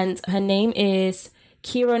 and her name is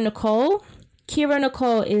Kira Nicole. Kira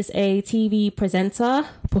Nicole is a TV presenter,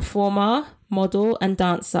 performer, model, and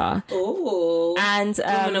dancer. Oh, and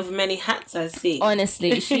woman of many hats, I see.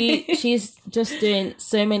 Honestly, she's just doing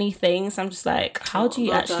so many things. I'm just like, how do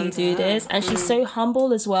you actually do this? And she's so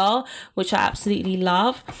humble as well, which I absolutely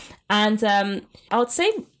love. And I would say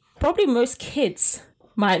probably most kids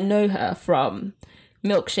might know her from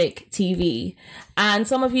Milkshake TV, and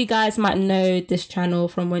some of you guys might know this channel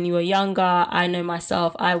from when you were younger. I know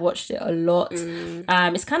myself, I watched it a lot.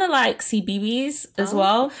 It's kind of like CBeebies as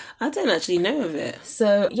well. I don't actually know of it,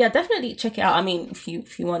 so yeah, definitely check it out. I mean, if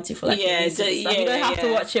you want to, for like you don't have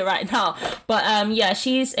to watch it right now, but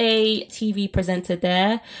she's a TV presenter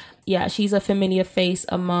there. She's a familiar face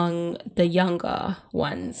among the younger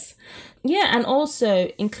ones, and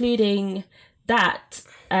also including that,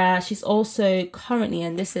 she's also currently,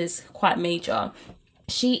 and this is quite major,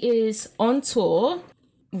 she is on tour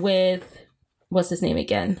with, what's his name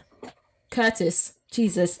again? Curtis.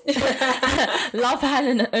 Jesus. Love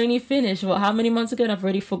Island only finished, how many months ago? And I've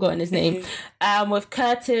already forgotten his name. With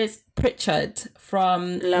Curtis Pritchard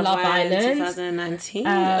from Love Island 2019.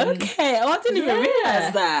 Okay. I didn't even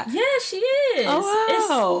realise that. Yeah, she is. Oh, wow.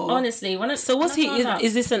 It's, honestly, so what's he?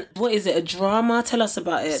 Is this what is it? A drama? Tell us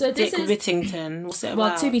about it. So Dick Whittington. What's it about?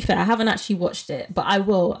 Well, to be fair, I haven't actually watched it, but I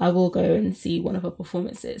will go and see one of her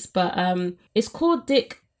performances. But it's called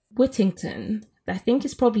Dick Whittington. I think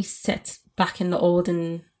it's probably set back in the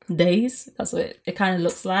olden days. That's what it kind of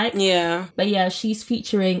looks like. Yeah. But yeah, she's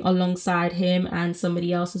featuring alongside him and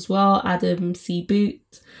somebody else as well, Adam C. Boot.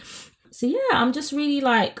 So yeah, I'm just really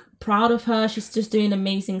like proud of her. She's just doing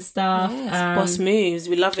amazing stuff. Yes, boss moves.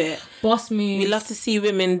 We love it. Boss moves. We love to see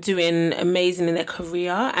women doing amazing in their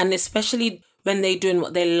career, and especially when they're doing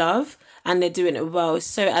what they love and they're doing it well. It's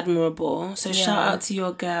so admirable. So shout out to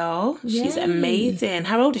your girl. She's amazing.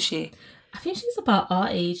 How old is she? I think she's about our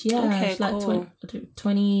age, Okay, she's cool. like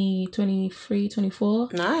 20, 23, 24.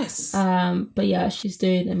 Nice. But yeah, she's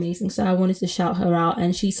doing amazing. So I wanted to shout her out,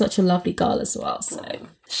 and she's such a lovely girl as well. So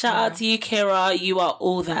shout out to you, Kira. You are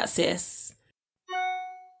all that, sis.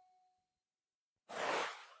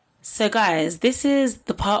 So guys, this is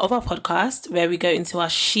the part of our podcast where we go into our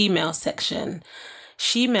she-mail section.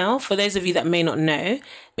 She-mail, for those of you that may not know,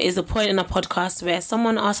 is a point in a podcast where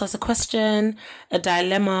someone asks us a question, a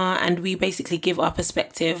dilemma, and we basically give our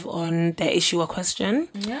perspective on their issue or question.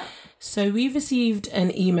 Yeah. So we received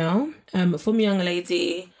an email from a young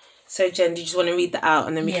lady. So Jen, do you just want to read that out,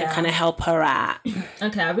 and then we can kind of help her out?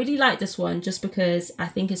 Okay, I really like this one just because I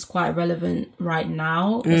think it's quite relevant right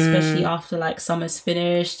now, especially after like summer's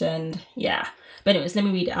finished and yeah. But anyways, let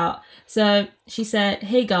me read it out. So she said,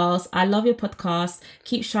 "Hey girls, I love your podcast.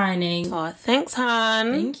 Keep shining." Oh, thanks,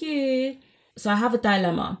 hon. Thank you. So I have a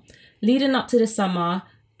dilemma. Leading up to the summer,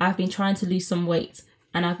 I've been trying to lose some weight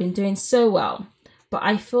and I've been doing so well, but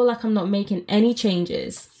I feel like I'm not making any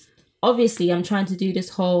changes. Obviously, I'm trying to do this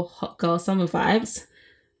whole hot girl summer vibes,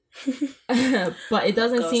 but it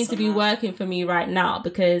doesn't seem to be working for me right now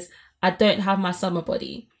because I don't have my summer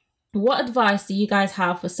body. What advice do you guys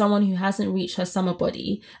have for someone who hasn't reached her summer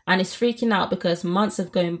body and is freaking out because months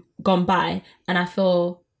have gone by and I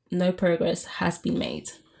feel no progress has been made?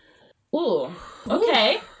 Ooh,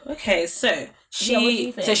 okay. Okay, so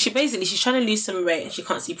she's trying to lose some weight and she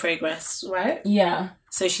can't see progress, right? Yeah.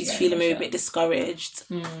 So she's feeling maybe a bit discouraged.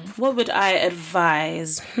 What would I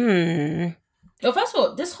advise? Well, first of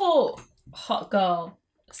all, this whole hot girl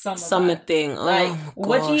summer thing. Like,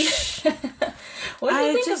 what do you what do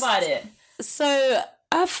you think about it? So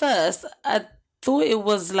at first, I thought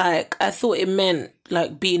it meant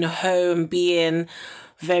like being home, being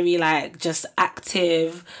very like just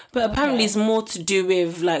active, but apparently it's more to do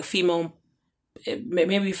with like female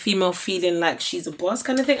maybe female feeling like she's a boss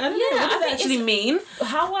kind of thing. I don't know. What does that actually mean?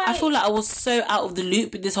 I feel like I was so out of the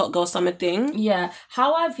loop with this hot girl summer thing. Yeah.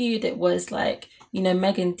 How I viewed it was like, you know,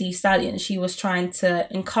 Megan Thee Stallion, she was trying to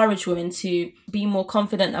encourage women to be more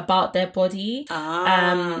confident about their body.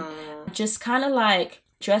 Just kind of like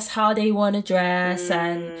dress how they want to dress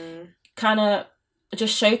and kind of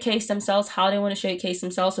just showcase themselves how they want to showcase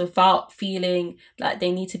themselves without feeling like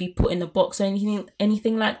they need to be put in a box or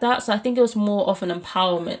anything like that. So I think it was more of an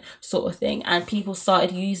empowerment sort of thing. And people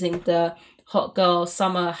started using the hot girl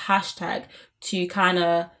summer hashtag to kind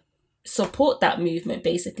of support that movement,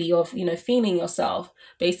 basically, of, you know, feeling yourself,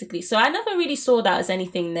 basically. So I never really saw that as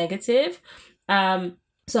anything negative.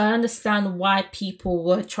 So I understand why people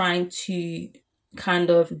were trying to kind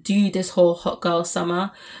of do this whole hot girl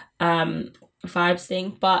summer vibes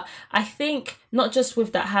thing. But I think not just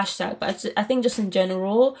with that hashtag, but I think just in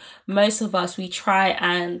general, most of us, we try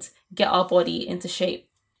and get our body into shape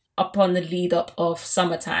upon the lead up of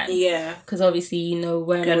summertime. Yeah. Because obviously, you know,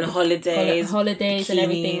 we're going on holidays and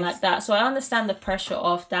everything like that. So I understand the pressure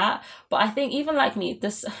of that. But I think even like me,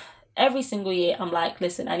 every single year I'm like,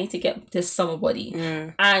 listen, I need to get this summer body.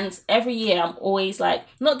 And every year I'm always like,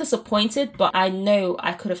 not disappointed, but I know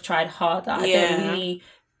I could have tried harder.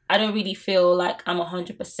 I don't really feel like I'm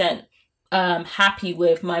 100% happy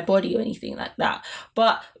with my body or anything like that.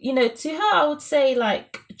 But, you know, to her, I would say,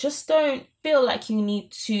 like, just don't feel like you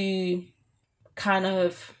need to kind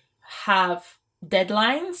of have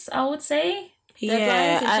deadlines, I would say.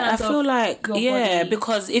 I feel like,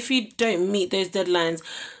 because if you don't meet those deadlines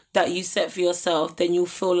that you set for yourself, then you'll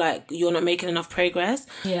feel like you're not making enough progress.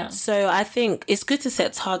 Yeah. So I think it's good to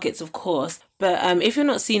set targets, of course. But if you're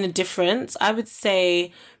not seeing a difference, I would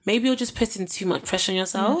say maybe you're just putting too much pressure on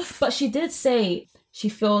yourself. But she did say she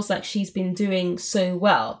feels like she's been doing so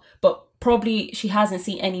well, but probably she hasn't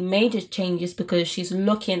seen any major changes because she's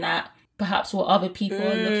looking at perhaps what other people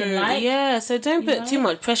are looking like. Yeah, so don't put too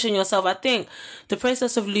much pressure on yourself. I think the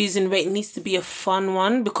process of losing weight needs to be a fun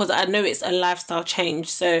one, because I know it's a lifestyle change.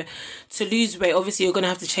 So to lose weight, obviously you're going to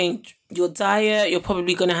have to change your diet. You're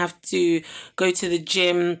probably going to have to go to the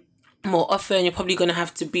gym more often. You're probably going to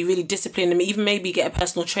have to be really disciplined and even maybe get a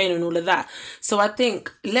personal trainer and all of that. So I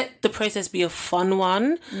think let the process be a fun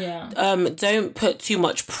one. Yeah. Don't put too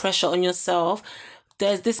much pressure on yourself.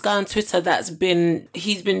 There's this guy on Twitter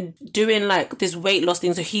he's been doing like this weight loss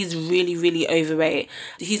thing. So he's really, really overweight.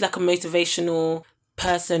 He's like a motivational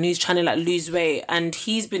person who's trying to like lose weight, and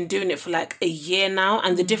he's been doing it for like a year now,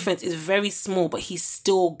 and the difference is very small, but he's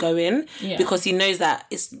still going because he knows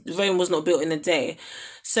that Rome was not built in a day.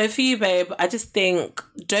 So for you, babe, I just think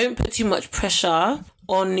don't put too much pressure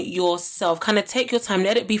on yourself. Kind of take your time,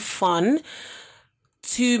 let it be fun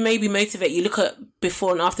to maybe motivate you. Look at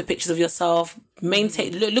before and after pictures of yourself.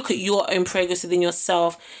 Look at your own progress within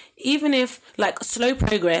yourself. Even if like slow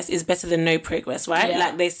progress is better than no progress, right? Yeah.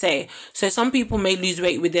 Like they say. So some people may lose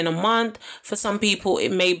weight within a month. For some people, it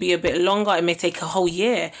may be a bit longer. It may take a whole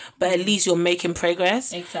year, but at least you're making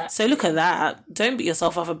progress. Exactly. So look at that. Don't beat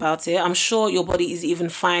yourself up about it. I'm sure your body is even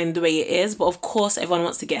fine the way it is, but of course everyone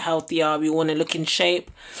wants to get healthier. We want to look in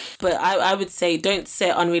shape. But I would say don't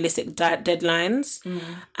set unrealistic diet deadlines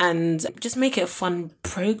and just make it a fun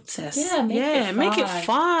process. Make it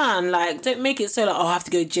fun. Like, don't make it so like, oh, I have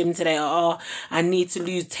to go gym today, or oh, I need to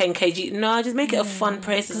lose 10 kg. No, just make it a fun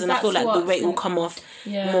process, and I feel like the weight will come off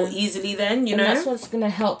more easily then, you know? That's what's going to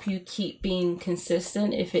help you keep being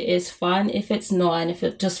consistent if it is fun. If it's not, and if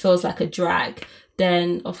it just feels like a drag,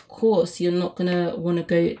 then of course you're not going to want to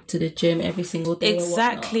go to the gym every single day.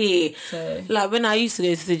 Exactly. So, like when I used to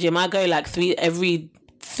go to the gym, I go like every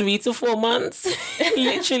 3 to 4 months.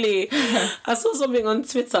 Literally. I saw something on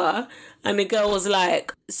Twitter and the girl was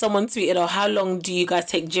like, someone tweeted, oh, how long do you guys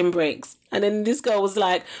take gym breaks? And then this girl was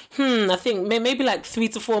like, I think maybe like 3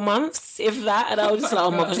 to 4 months, if that. And I was just like,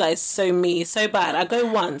 oh my gosh, that is so me, so bad. I go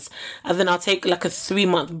once and then I'll take like a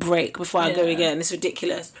 3-month break before I go again. It's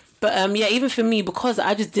ridiculous. But even for me, because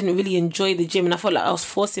I just didn't really enjoy the gym and I felt like I was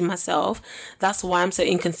forcing myself, that's why I'm so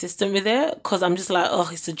inconsistent with it, because I'm just like,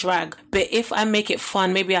 oh, it's a drag. But if I make it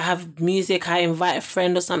fun, maybe I have music, I invite a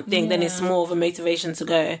friend or something, then it's more of a motivation to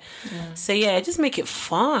go. So just make it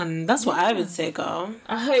fun. That's what I would say, girl.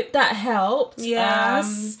 I hope that helped.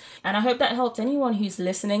 Yes. And I hope that helped anyone who's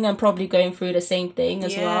listening and probably going through the same thing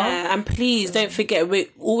as well. And please don't forget,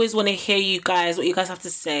 we always want to hear you guys, what you guys have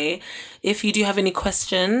to say. If you do have any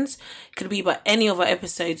questions, it could be about any of our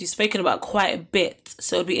episodes. We've spoken about quite a bit,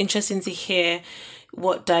 so it'll be interesting to hear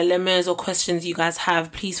what dilemmas or questions you guys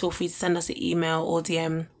have. Please feel free to send us an email or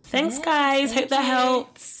DM. Thanks, guys. Hope that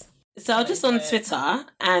helps. So I was just on Twitter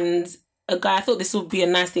and a guy, I thought this would be a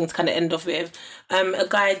nice thing to kind of end off with. A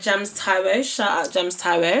guy, Jams Taiwo, shout out Jams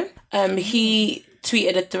Taiwo. He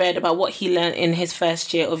tweeted a thread about what he learned in his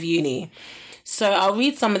first year of uni. So I'll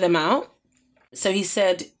read some of them out. So he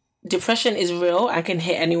said, depression is real and can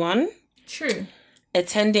hit anyone. True.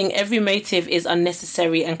 Attending every motive is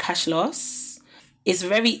unnecessary and cash loss. It's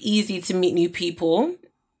very easy to meet new people.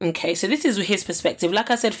 Okay, so this is his perspective. Like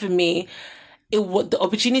I said, for me, the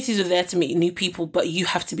opportunities are there to meet new people, but you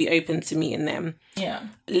have to be open to meeting them. Yeah.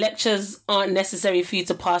 Lectures aren't necessary for you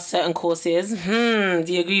to pass certain courses. Do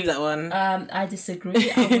you agree with that one? I disagree.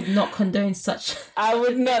 I would not condone such. I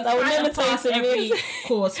would not. I would never pass every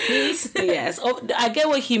course, please. Yes. I get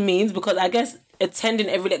what he means, because I guess attending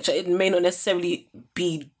every lecture, it may not necessarily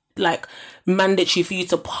be like mandatory for you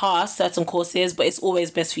to pass certain courses, but it's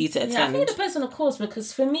always best for you to attend. Yeah, I think it depends on the course,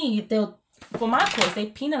 because for me, for my course, they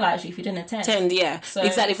penalise you if you didn't attend. So,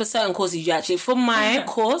 exactly. For certain courses, you actually... For my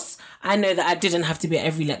course, I know that I didn't have to be at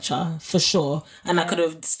every lecture, for sure. And I could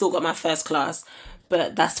have still got my first class.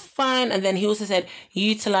 But that's fine. And then he also said,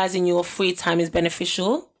 utilising your free time is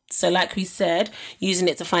beneficial. So like we said, using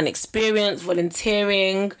it to find experience,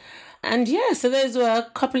 volunteering. And yeah, so those were a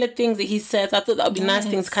couple of things that he said. I thought that would be nice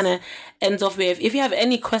things to kind of end off with. If you have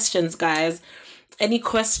any questions, guys... please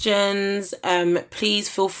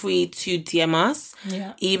feel free to DM us.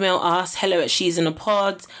 Yeah. Email us,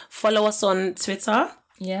 hello@she'sinapod. Follow us on Twitter.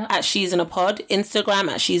 Yeah. At She's in a Pod.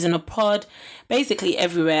 Instagram at She's in a Pod. Basically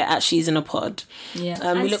everywhere at She's in a Pod.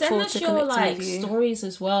 Yeah. We look forward to connecting with you. Stories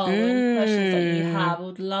as well. Any questions that you have, I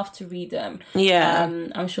would love to read them. Yeah.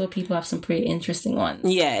 I'm sure people have some pretty interesting ones.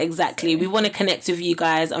 Yeah, exactly. We want to connect with you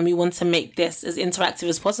guys, and we want to make this as interactive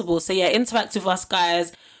as possible. So yeah, interact with us,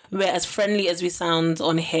 guys. We're as friendly as we sound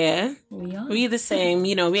on here. We are. We're the same.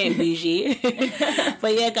 You know, we ain't bougie.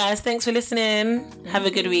 But yeah, guys, thanks for listening. Have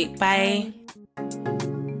a good week. Bye.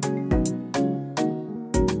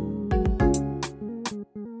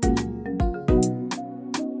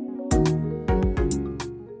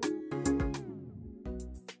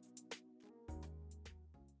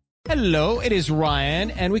 Hello, it is Ryan,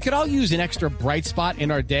 and we could all use an extra bright spot in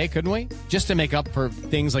our day, couldn't we? Just to make up for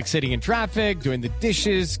things like sitting in traffic, doing the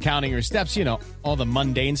dishes, counting your steps, all the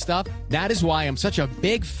mundane stuff. That is why I'm such a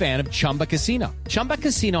big fan of Chumba Casino. Chumba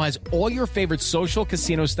Casino has all your favorite social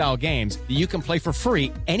casino-style games that you can play for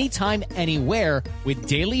free anytime, anywhere with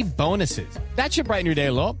daily bonuses. That should brighten your day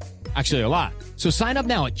a little. Actually, a lot. So sign up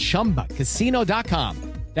now at ChumbaCasino.com.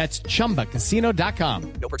 That's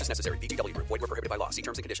ChumbaCasino.com. No purchase necessary. VGW Group. Void where prohibited by law. See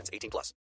terms and conditions. 18+.